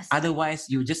day. Yes. Otherwise,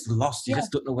 you just lost. You Yes.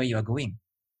 just don't know where you are going.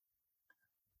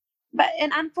 But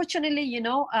and unfortunately,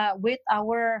 with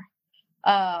our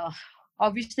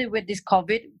obviously with this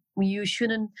COVID, you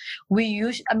shouldn't we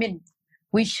use I mean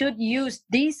we should use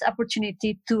this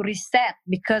opportunity to reset,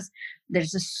 because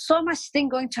there's so much thing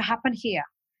going to happen here.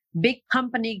 Big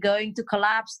company going to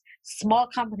collapse, small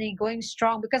company going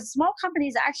strong, because small company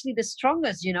is actually the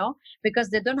strongest, because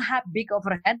they don't have big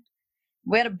overhead.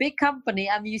 We're a big company,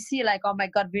 and you see, like, oh my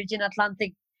god, Virgin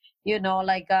Atlantic,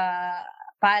 like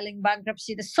filing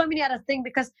bankruptcy. There's so many other things,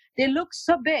 because they look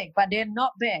so big but they're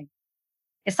not big.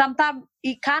 Sometimes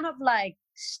it kind of like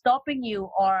stopping you,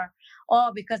 or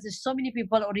because there's so many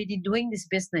people already doing this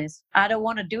business, I don't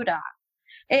want to do that.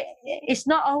 It's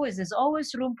not always, there's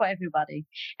always room for everybody.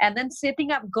 And then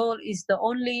setting up goal is the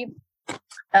only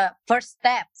first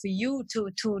step for you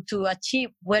to achieve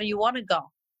where you want to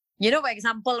go. For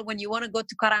example, when you want to go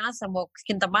to Karangasem or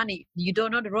Kintamani, you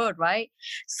don't know the road, right?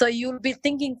 So you'll be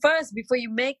thinking first before you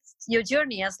make your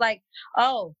journey. It's like,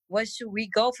 oh, where should we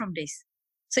go from this?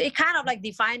 So it kind of like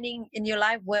defining in your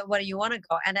life where you want to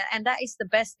go. And that is the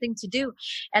best thing to do.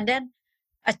 And then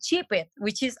achieve it,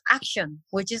 which is action.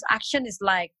 Is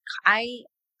like, I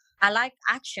like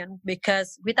action,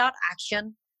 because without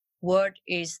action, word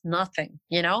is nothing.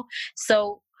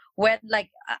 So when, like,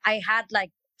 I had,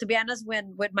 like, to be honest,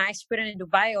 when with my experience in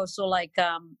Dubai, also, like,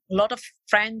 a lot of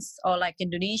friends, or like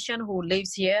Indonesian who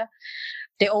lives here,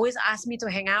 they always ask me to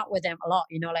hang out with them a lot,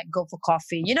 like go for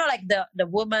coffee, like the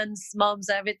women's moms,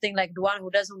 everything, like the one who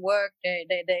doesn't work,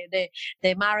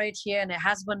 they married here, and their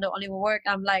husband the only work.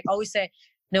 I'm like, always say,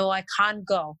 no, I can't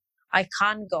go,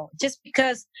 just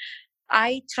because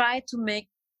I try to make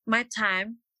my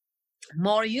time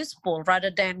more useful, rather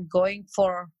than going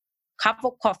for cup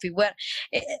of coffee, where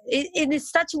in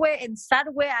such way, in sad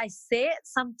way I say it.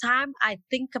 Sometimes I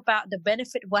think about the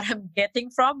benefit what I'm getting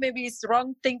from. Maybe it's the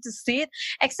wrong thing to see it,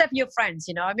 except your friends,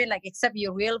 like, except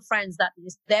your real friends that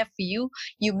is there for you,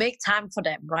 you make time for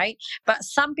them, right? But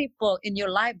some people in your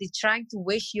life, they're trying to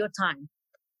waste your time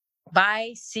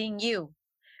by seeing you.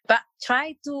 But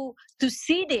try to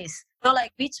see this,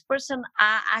 like, which person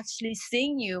are actually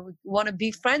seeing you, want to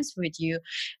be friends with you.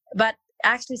 But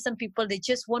actually, some people, they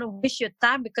just want to waste your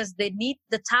time, because they need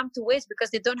the time to waste, because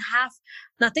they don't have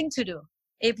nothing to do.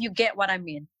 If you get what I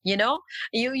mean,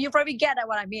 you probably get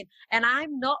what I mean. And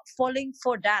I'm not falling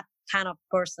for that kind of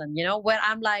person, where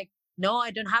I'm like, no,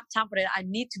 I don't have time for it. I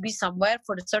need to be somewhere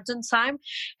for a certain time.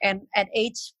 And at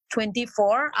age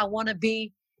 24, I want to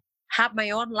be have my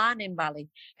own land in Bali.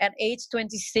 At age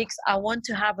 26, I want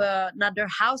to have another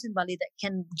house in Bali that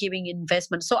can giving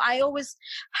investment. So I always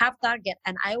have target,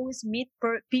 and I always meet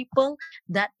people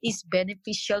that is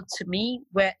beneficial to me,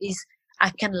 where is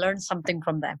I can learn something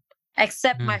from them.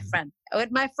 Except my friend.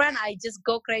 With my friend, I just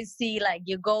go crazy. Like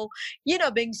you go,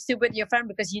 being stupid with your friend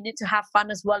because you need to have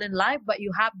fun as well in life, but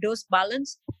you have those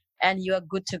balance and you are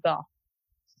good to go.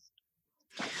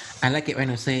 I like it when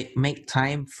you say make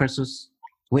time versus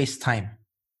waste time.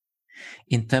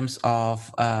 In terms of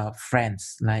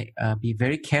friends, like be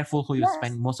very careful who you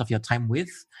spend most of your time with.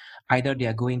 Either they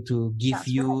are going to give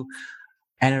you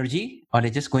energy, or they're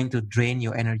just going to drain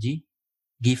your energy.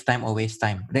 Give time or waste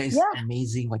time. That is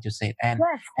amazing what you said, and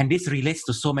this relates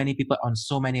to so many people on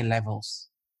so many levels.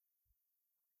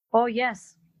 Oh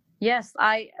yes,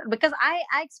 because I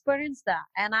experienced that,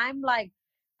 and I'm like,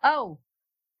 oh,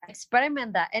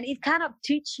 experiment that, and it kind of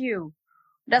teach you.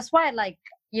 That's why, like,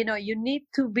 you need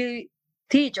to be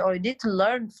teach, or you need to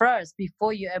learn first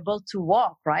before you're able to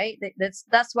walk, right?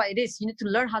 That's what it is. You need to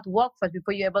learn how to walk first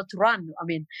before you're able to run. I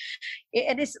mean,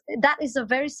 that is a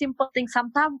very simple thing.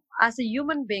 Sometimes as a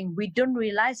human being, we don't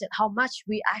realize it, how much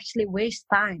we actually waste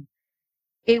time.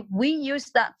 If we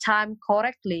use that time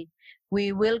correctly,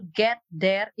 we will get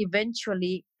there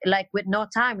eventually, like with no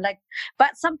time. Like,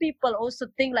 but some people also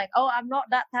think like, oh, I'm not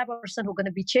that type of person who's going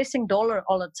to be chasing dollar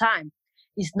all the time.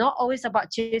 It's not always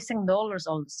about chasing dollars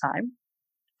all the time,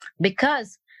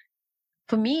 because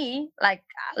for me, like,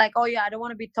 oh yeah, I don't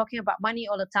want to be talking about money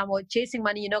all the time or chasing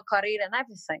money, career and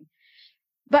everything.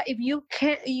 But if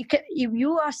if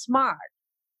you are smart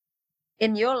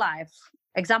in your life,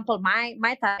 example, my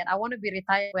target, I want to be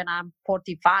retired when I'm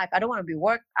 45. I don't want to be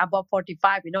work above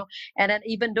 45, and then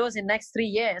even those in next 3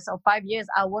 years or 5 years,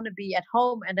 I want to be at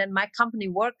home and then my company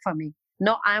work for me.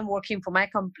 No, I'm working for my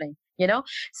company,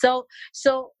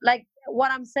 so like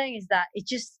what I'm saying is that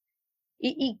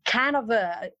it kind of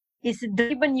is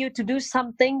driven you to do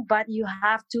something, but you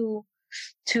have to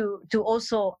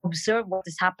also observe what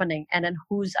is happening, and then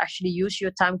who's actually use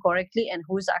your time correctly and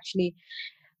who's actually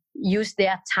use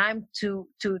their time to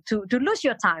lose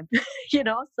your time.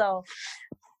 So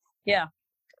yeah,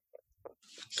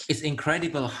 it's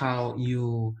incredible how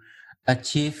you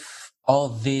achieve all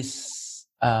this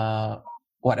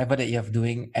whatever that you're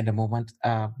doing at the moment,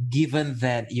 given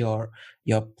that your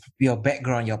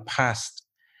background, your past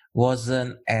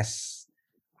wasn't as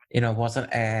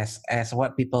as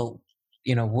what people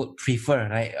would prefer,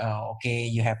 right? Okay,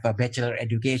 you have a bachelor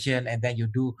education and then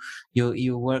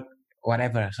you work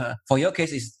whatever. So for your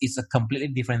case, it's a completely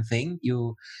different thing.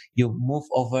 You move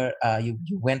over, you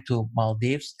went to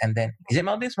Maldives, and then is it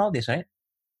Maldives, right?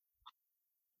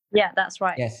 yeah, that's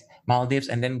right. Yes, Maldives,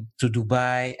 and then to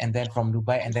Dubai, and then from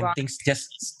Dubai, and then Right. things just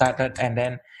started, and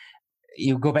then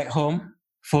you go back home,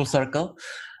 full circle.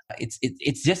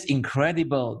 It's just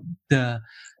incredible, the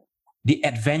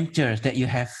adventures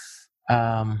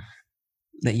um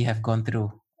that you have gone through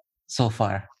so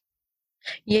far.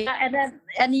 Yeah, and then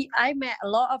I met a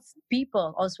lot of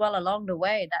people as well along the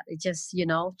way that it just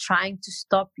trying to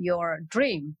stop your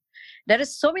dream. There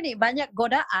is so many banyak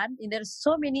godaan, and there's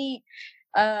so many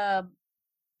um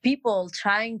people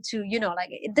trying to like,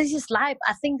 this is life.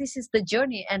 I think this is the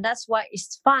journey, and that's why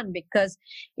it's fun, because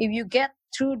if you get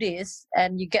through this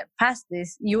and you get past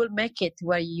this, you will make it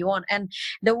where you want. And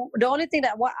the only thing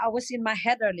that what I was in my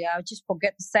head earlier, I just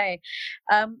forget to say,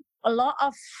 a lot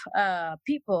of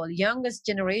people, youngest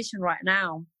generation right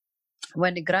now,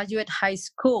 when they graduate high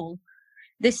school,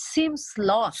 they seems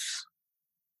lost.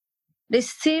 They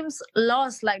seems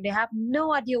lost, like they have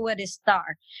no idea where they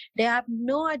start. They have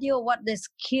no idea what they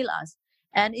skill us.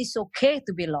 And it's okay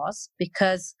to be lost,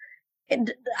 because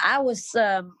I was,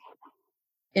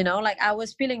 like I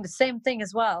was feeling the same thing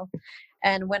as well.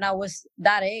 And when I was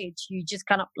that age, you just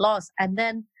kind of lost. And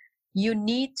then you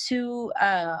need to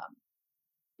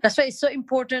that's why it's so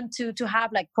important to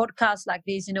have like podcasts like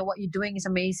this. What you're doing is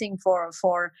amazing for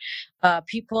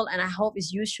people, and I hope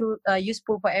it's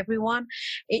useful for everyone.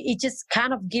 It just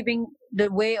kind of giving the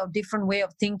different way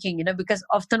of thinking, because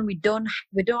often we don't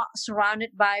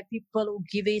surrounded by people who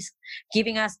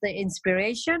giving us the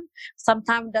inspiration.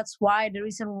 Sometimes that's why the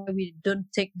reason why we don't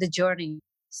take the journey.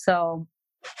 So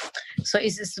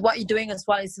it's what you're doing as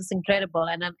well is just incredible.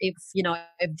 And if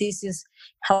this is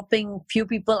helping few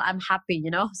people, I'm happy.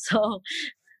 So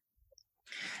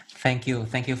Thank you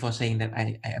for saying that.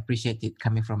 I appreciate it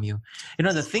coming from you.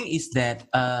 The thing is that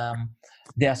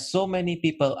there are so many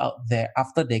people out there,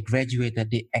 after they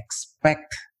graduated, they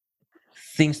expect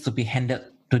things to be handled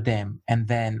to them. And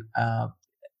then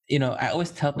I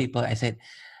always tell people, I said,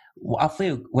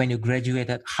 after when you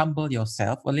graduated, humble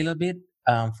yourself a little bit.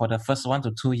 For the first 1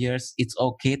 to 2 years, it's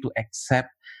okay to accept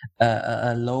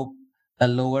a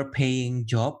lower paying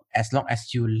job, as long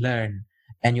as you learn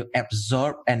and you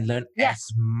absorb and learn Yes,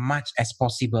 as much as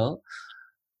possible,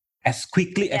 as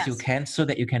quickly as you yes, can, so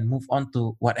that you can move on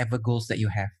to whatever goals that you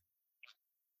have.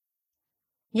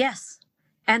 yes.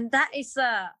 And that is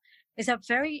a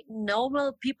very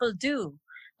normal people do.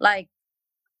 Like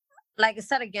like I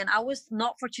said again, I was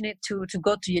not fortunate to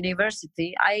go to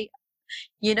university. Like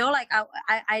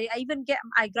I even get,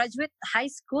 I graduate high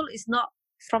school is not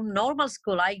from normal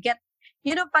school. I get,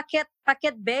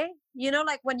 packet B,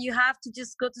 like when you have to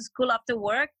just go to school after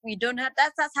work, we don't have,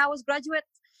 that's how I was graduate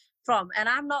from. And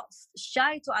I'm not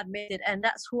shy to admit it, and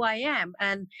that's who I am.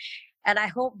 And I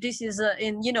hope this is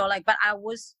in, but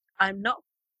I'm not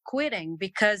quitting,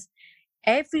 because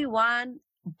everyone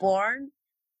born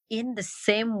in the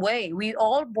same way. We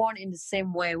all born in the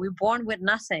same way. We're born with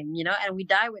nothing, and we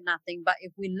die with nothing. But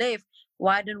if we live,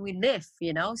 why don't we live?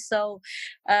 So,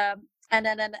 and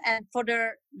for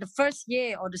the first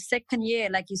year or the second year,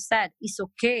 like you said, it's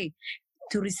okay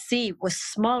to receive with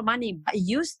small money, but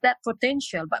use that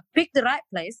potential, but pick the right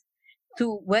place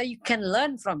to where you can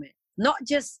learn from it. Not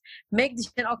just make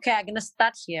decision, okay, I'm gonna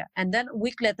start here, and then a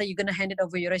week later you're gonna hand it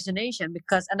over your resignation,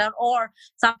 because and then, or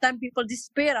sometimes people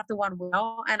despair after one week.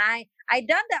 And I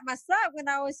done that myself when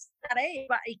I was that age,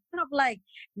 but it kind of like,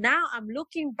 now I'm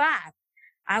looking back,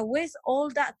 I waste all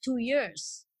that 2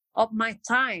 years of my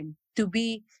time to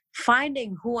be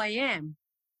finding who I am.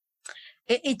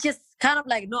 It just kind of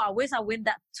like, no, I wish I win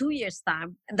that 2 years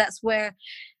time, and that's where,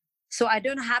 so I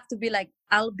don't have to be like,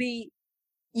 I'll be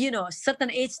a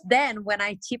certain age then when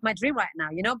I achieve my dream right now,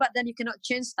 but then you cannot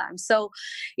change time. So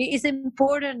it's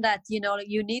important that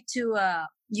you need to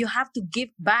you have to give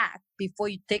back before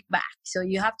you take back. So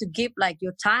you have to give like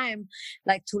your time,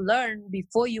 like to learn,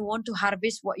 before you want to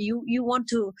harvest what you want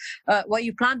to what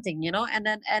you're planting, and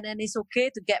then it's okay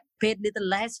to get paid little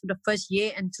less for the first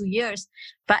year and 2 years,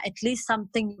 but at least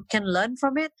something you can learn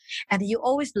from it. And you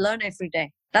always learn every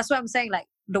day. That's what I'm saying. Like,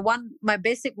 my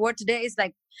basic word today is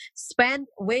like, spend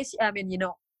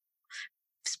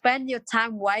your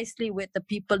time wisely with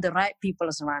the right people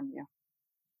around you.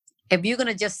 If you're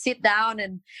gonna just sit down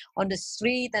and on the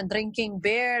street and drinking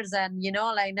beers, and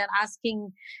like that,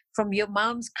 asking from your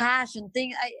mom's cash and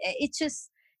thing, it's just,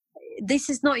 this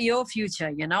is not your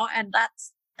future, and that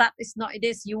is not it.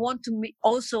 Is, you want to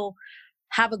also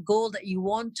have a goal that you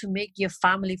want to make your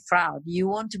family proud. You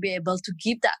want to be able to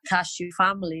give that cash to your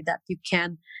family, that you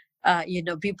can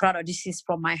be proud of. This is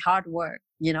from my hard work,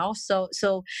 so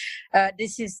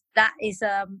that is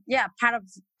yeah, part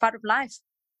of life.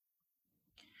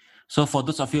 So for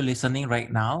those of you listening right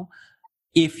now,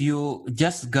 if you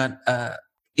just got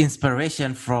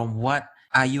inspiration from what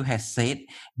Ayu has said,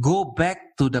 go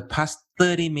back to the past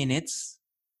 30 minutes,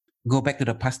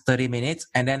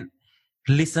 and then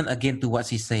listen again to what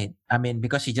she said. I mean,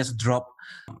 because she just dropped,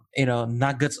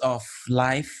 nuggets of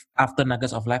life after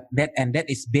nuggets of life, that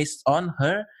is based on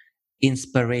her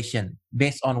inspiration,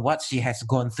 based on what she has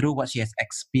gone through, what she has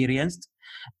experienced.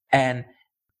 And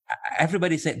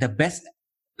everybody said the best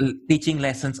teaching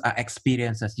lessons are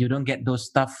experiences. You don't get those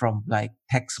stuff from like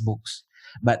textbooks,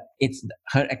 but it's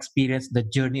her experience, the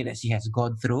journey that she has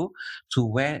gone through to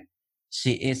where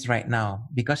she is right now.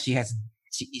 Because she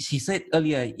said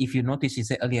earlier, if you notice, she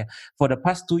said earlier, for the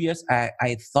past 2 years,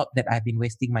 I thought that I've been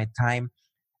wasting my time.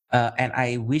 And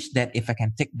I wish that if I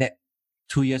can take that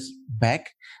 2 years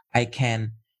back, I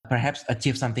can perhaps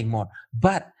achieve something more.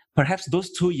 But perhaps those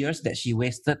 2 years that she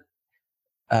wasted,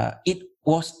 it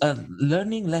was a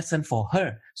learning lesson for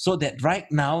her, so that right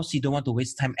now she don't want to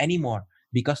waste time anymore,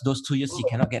 because those 2 years she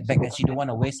cannot get back, and she don't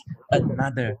want to waste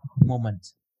another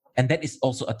moment. And that is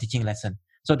also a teaching lesson.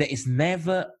 So there is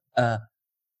never a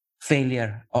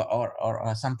failure,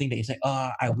 or something that you say, oh,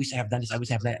 I wish I have done this, I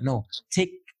wish I have done that. No,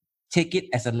 take it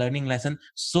as a learning lesson,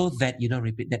 so that you don't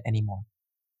repeat that anymore.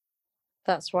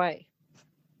 That's right.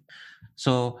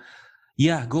 So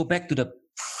yeah, go back to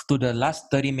the last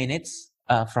 30 minutes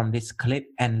from this clip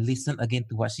and listen again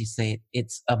to what she said.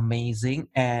 It's amazing,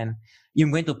 and you're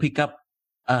going to pick up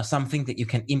something that you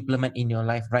can implement in your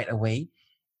life right away,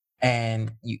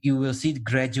 and you will see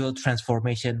gradual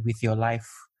transformation with your life,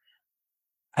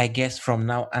 I guess, from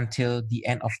now until the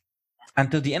end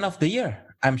of the year.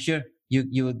 I'm sure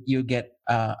you get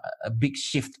a big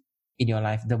shift in your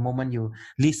life the moment you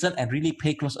listen and really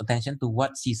pay close attention to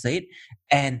what she said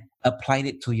and apply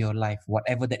it to your life,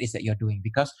 whatever that is that you're doing.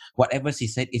 Because whatever she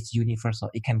said is universal.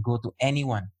 It can go to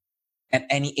anyone at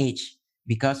any age.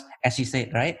 because as you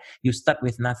said, right, you start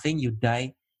with nothing, you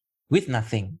die with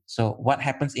nothing. So what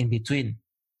happens in between?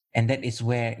 And that is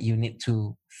where you need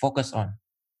to focus on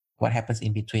what happens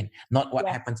in between, not what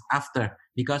Yeah. happens after.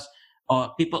 Because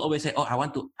people always say, oh,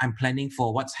 I'm planning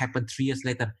for what's happened 3 years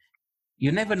later.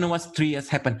 You never know what's 3 years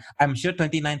happen. I'm sure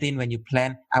 2019, when you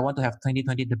plan, I want to have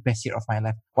 2020 the best year of my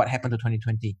life. What happened to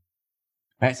 2020?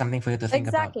 Right? Something for you to think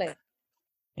about. Exactly.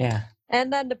 Yeah.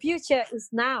 And then the future is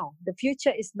now. The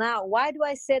future is now. Why do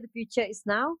I say the future is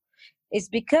now? It's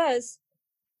because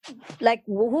like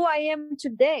who I am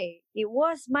today, it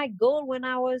was my goal when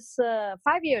I was 5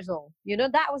 years old.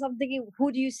 That was, I'm thinking,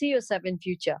 who do you see yourself in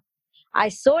future? I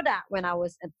saw that when I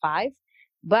was at 5,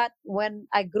 but when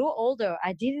I grew older,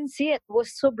 I didn't see it. It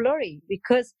was so blurry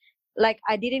because, like,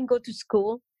 I didn't go to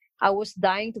school. I was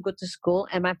dying to go to school,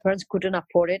 and my parents couldn't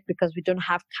afford it because we don't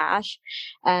have cash,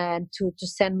 and to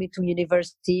send me to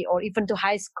university or even to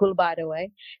high school. By the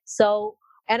way, so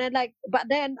and I like, but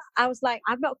then I was like,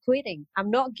 I'm not quitting. I'm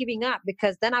not giving up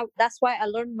because then that's why I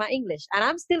learned my English, and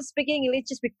I'm still speaking English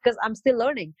just because I'm still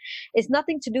learning. It's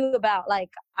nothing to do about like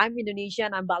I'm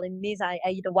Indonesian, I'm Balinese.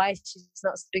 Why she's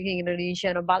not speaking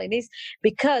Indonesian or Balinese?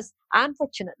 Because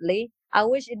unfortunately, I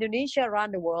wish Indonesia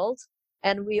around the world,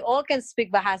 and we all can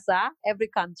speak Bahasa, every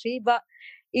country. But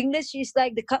English is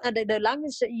like the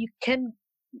language that you can,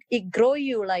 it grow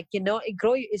you, like it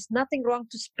grow you. It's nothing wrong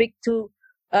to speak to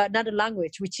another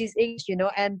language, which is English.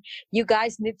 And you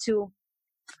guys need to,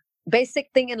 basic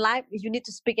thing in life is you need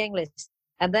to speak English,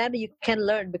 and then you can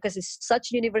learn because it's such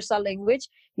universal language.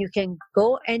 You can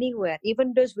go anywhere,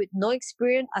 even those with no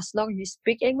experience. As long as you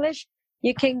speak English,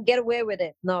 you can get away with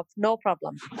it. No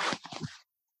problem.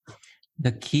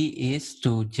 The key is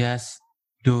to just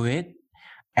do it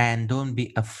and don't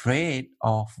be afraid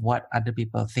of what other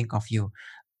people think of you.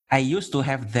 I used to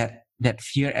have that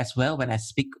fear as well when I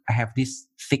speak. I have this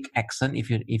thick accent. If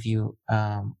you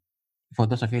for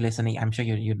those of you listening, I'm sure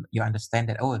you understand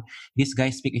that. Oh, this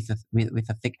guy speak with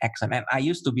a thick accent, and I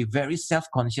used to be very self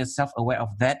conscious, self aware of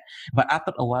that. But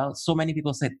after a while, so many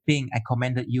people said, "Ping, I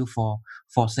commended you for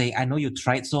saying, I know you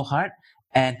tried so hard,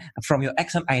 and from your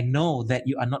accent, I know that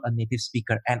you are not a native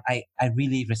speaker, and I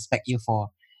really respect you for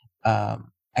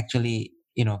actually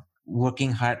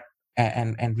working hard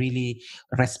and really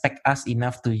respect us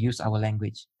enough to use our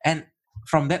language." And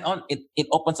from that on, it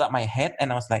opens up my head,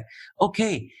 and I was like,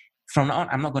 okay, from now on,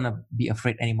 I'm not gonna be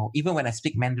afraid anymore. Even when I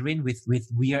speak Mandarin with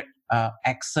weird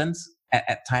accents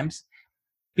at times,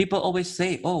 people always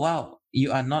say, "Oh wow,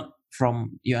 you are not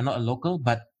a local,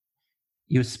 but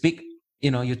you speak,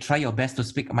 you try your best to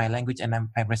speak my language, and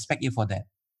I respect you for that."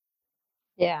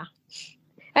 Yeah,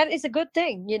 and it's a good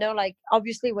thing. Like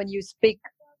obviously when you speak,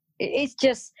 it's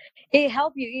just, it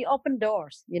help you, it open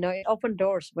doors. It open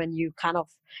doors when you kind of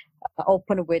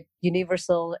open with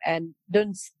universal and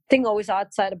don't think always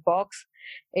outside the box.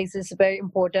 Is very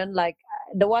important. Like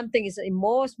the one thing is the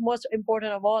most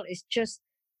important of all is just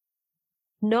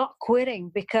not quitting,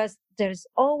 because there's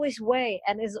always way,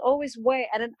 and there's always way.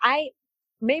 And then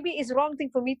maybe it's wrong thing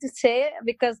for me to say it,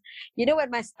 because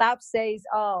when my staff says,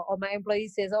 oh, or my employee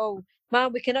says, oh,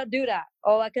 mom, we cannot do that,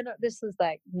 oh, I cannot, this is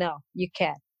like, no, you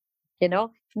can.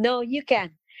 No, you can.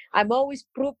 I'm always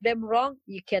prove them wrong.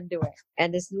 You can do it,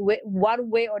 and this one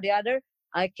way or the other,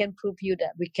 I can prove you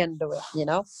that we can do it.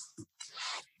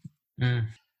 Mm.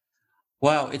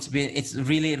 Wow, it's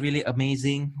really really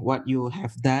amazing what you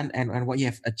have done and what you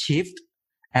have achieved,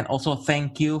 and also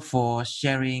thank you for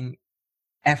sharing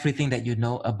everything that you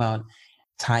know about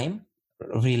time,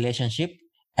 relationship,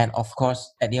 and of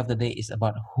course, at the end of the day, it's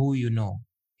about who you know.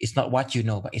 It's not what you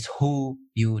know, but it's who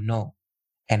you know,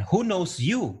 and who knows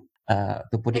you.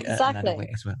 To put it another Exactly. way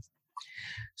as well.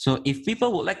 So, if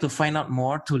people would like to find out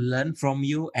more, to learn from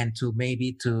you, and to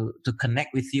maybe to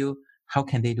connect with you, how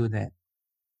can they do that?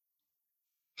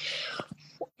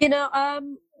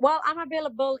 Well, I'm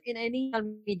available in any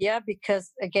social media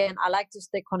because, again, I like to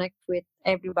stay connect with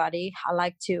everybody. I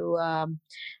like to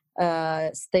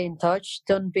stay in touch.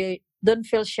 Don't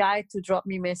feel shy to drop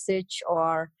me message,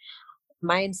 or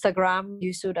my Instagram,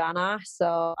 Yusudana.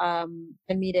 So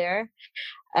send me there.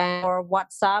 And or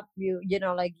WhatsApp, you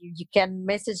can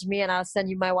message me and I'll send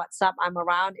you my WhatsApp. I'm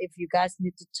around if you guys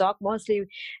need to talk. Mostly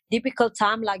difficult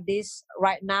time like this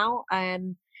right now,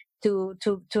 and to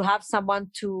have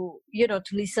someone to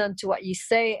listen to what you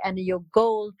say and your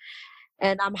goal.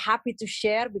 And I'm happy to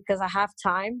share because I have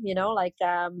time. Like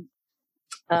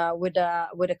with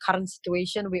the current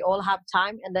situation, we all have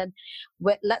time, and then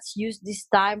let's use this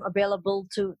time available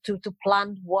to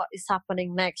plan what is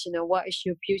happening next. What is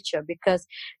your future, because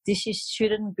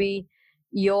shouldn't be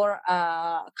your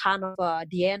kind of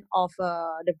the end of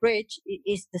the bridge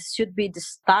should be the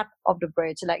start of the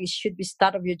bridge. Like it should be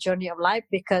start of your journey of life,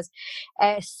 because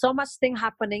so much thing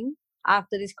happening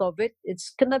after this COVID.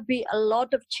 It's gonna be a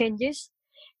lot of changes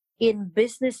in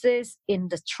businesses, in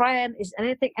the trend, is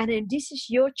anything, and then this is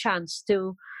your chance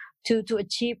to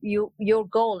achieve your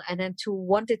goal, and then to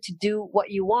wanted to do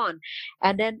what you want.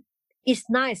 And then it's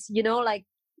nice, like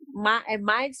my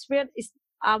experience is,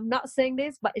 I'm not saying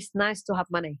this, but it's nice to have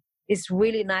money. It's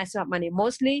really nice to have money,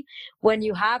 mostly when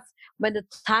the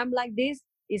time like this,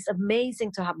 it's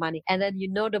amazing to have money, and then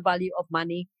the value of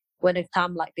money when a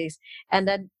time like this. And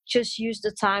then just use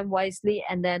the time wisely,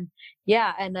 and then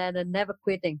never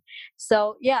quitting.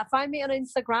 So yeah, find me on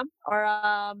Instagram,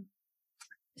 or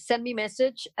send me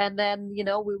message, and then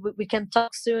we can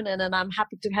talk soon, and then I'm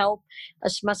happy to help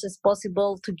as much as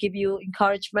possible to give you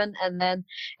encouragement. And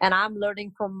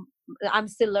I'm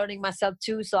still learning myself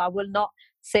too, so I will not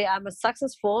say I'm a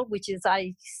successful, which is,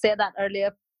 I said that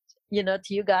earlier,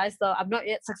 to you guys. So I'm not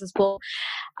yet successful.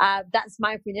 That's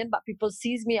my opinion, but people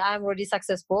sees me, I'm already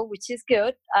successful, which is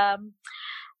good.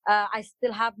 I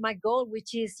still have my goal,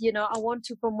 which is, I want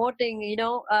to promoting,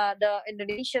 the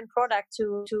Indonesian product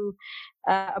to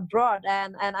abroad,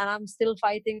 and I'm still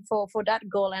fighting for that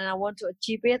goal, and I want to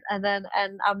achieve it, and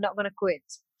I'm not gonna quit.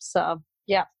 So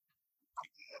yeah.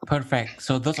 Perfect.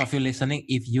 So those of you listening,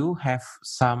 if you have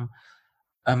some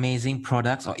amazing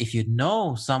products, or if you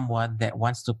know someone that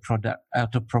wants to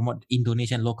promote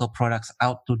Indonesian local products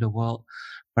out to the world,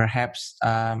 perhaps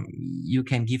you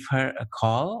can give her a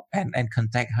call and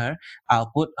contact her.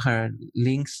 I'll put her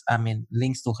links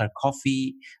to her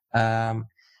coffee, um,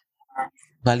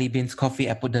 Bali Beans Coffee.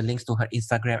 I put the links to her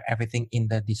Instagram, everything in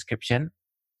the description,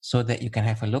 so that you can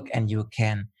have a look and you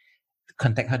can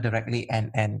contact her directly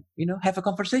and have a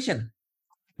conversation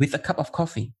with a cup of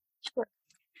coffee. Sure.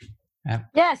 Yeah.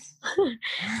 Yes.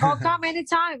 Or come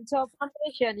anytime to a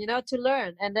conversation, to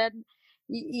learn, and then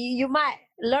you might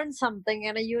learn something,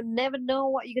 and you never know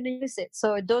what you're gonna use it.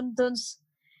 So don't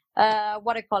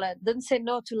what I call it, don't say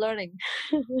no to learning.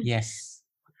 Yes.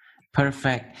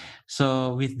 Perfect.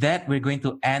 So with that, we're going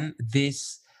to end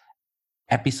this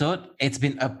episode. It's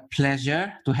been a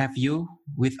pleasure to have you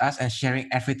with us and sharing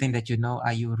everything that you know.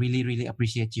 I really, really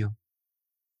appreciate you.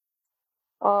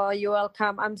 Oh, you're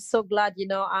welcome. I'm so glad,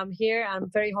 I'm here. I'm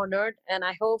very honored, and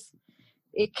I hope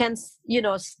it can,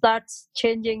 start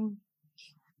changing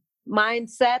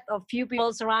mindset of few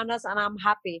people around us, and I'm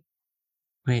happy.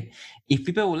 Great. If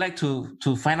people would like to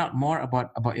find out more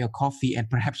about your coffee and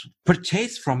perhaps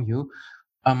purchase from you,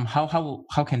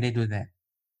 how can they do that?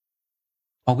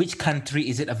 Or which country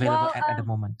is it available Well, at the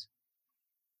moment?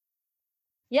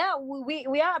 yeah,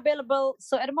 we are available.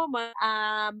 So at the moment,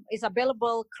 it's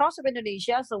available across of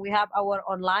Indonesia. So we have our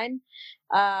online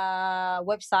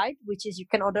website, which is you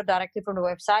can order directly from the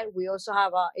website. We also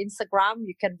have Instagram.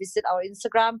 You can visit our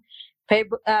Instagram,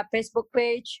 Facebook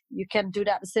page. You can do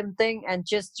that the same thing, and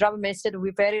just drop a message.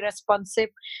 We're very responsive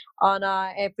on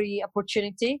every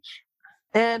opportunity.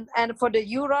 And for the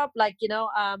Europe, like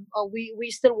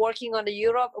we still working on the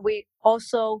Europe. We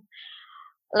also,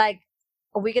 like,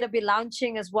 we're gonna be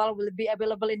launching as well. Will be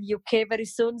available in UK very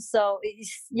soon. So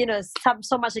it's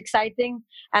so much exciting,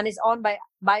 and it's owned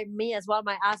by me as well,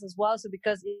 my ass as well. So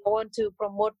because if I want to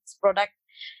promote this product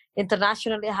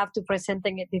internationally, I have to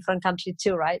presenting it different country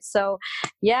too, right? So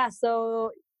yeah,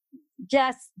 so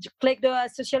just click the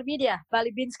social media,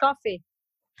 Bali Beans Coffee.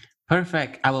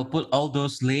 Perfect. I will put all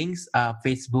those links,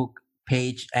 Facebook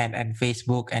page and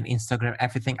Facebook and Instagram,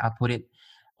 everything. I'll put it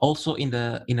also in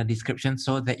the description,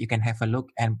 so that you can have a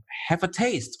look and have a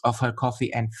taste of her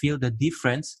coffee and feel the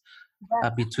difference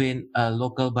between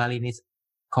local Balinese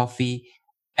coffee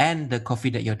and the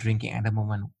coffee that you're drinking at the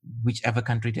moment, whichever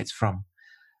country that's from.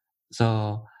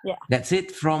 So Yeah. that's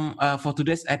it from for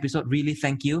today's episode. Really,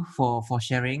 thank you for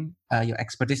sharing your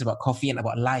expertise about coffee and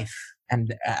about life.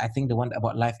 And I think the one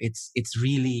about life, it's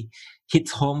really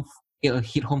hits home. It'll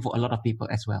hit home for a lot of people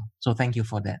as well. So thank you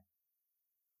for that.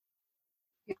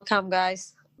 You're welcome,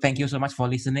 guys. Thank you so much for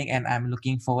listening, and I'm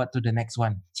looking forward to the next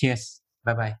one. Cheers.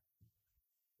 Bye bye.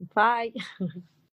 Bye.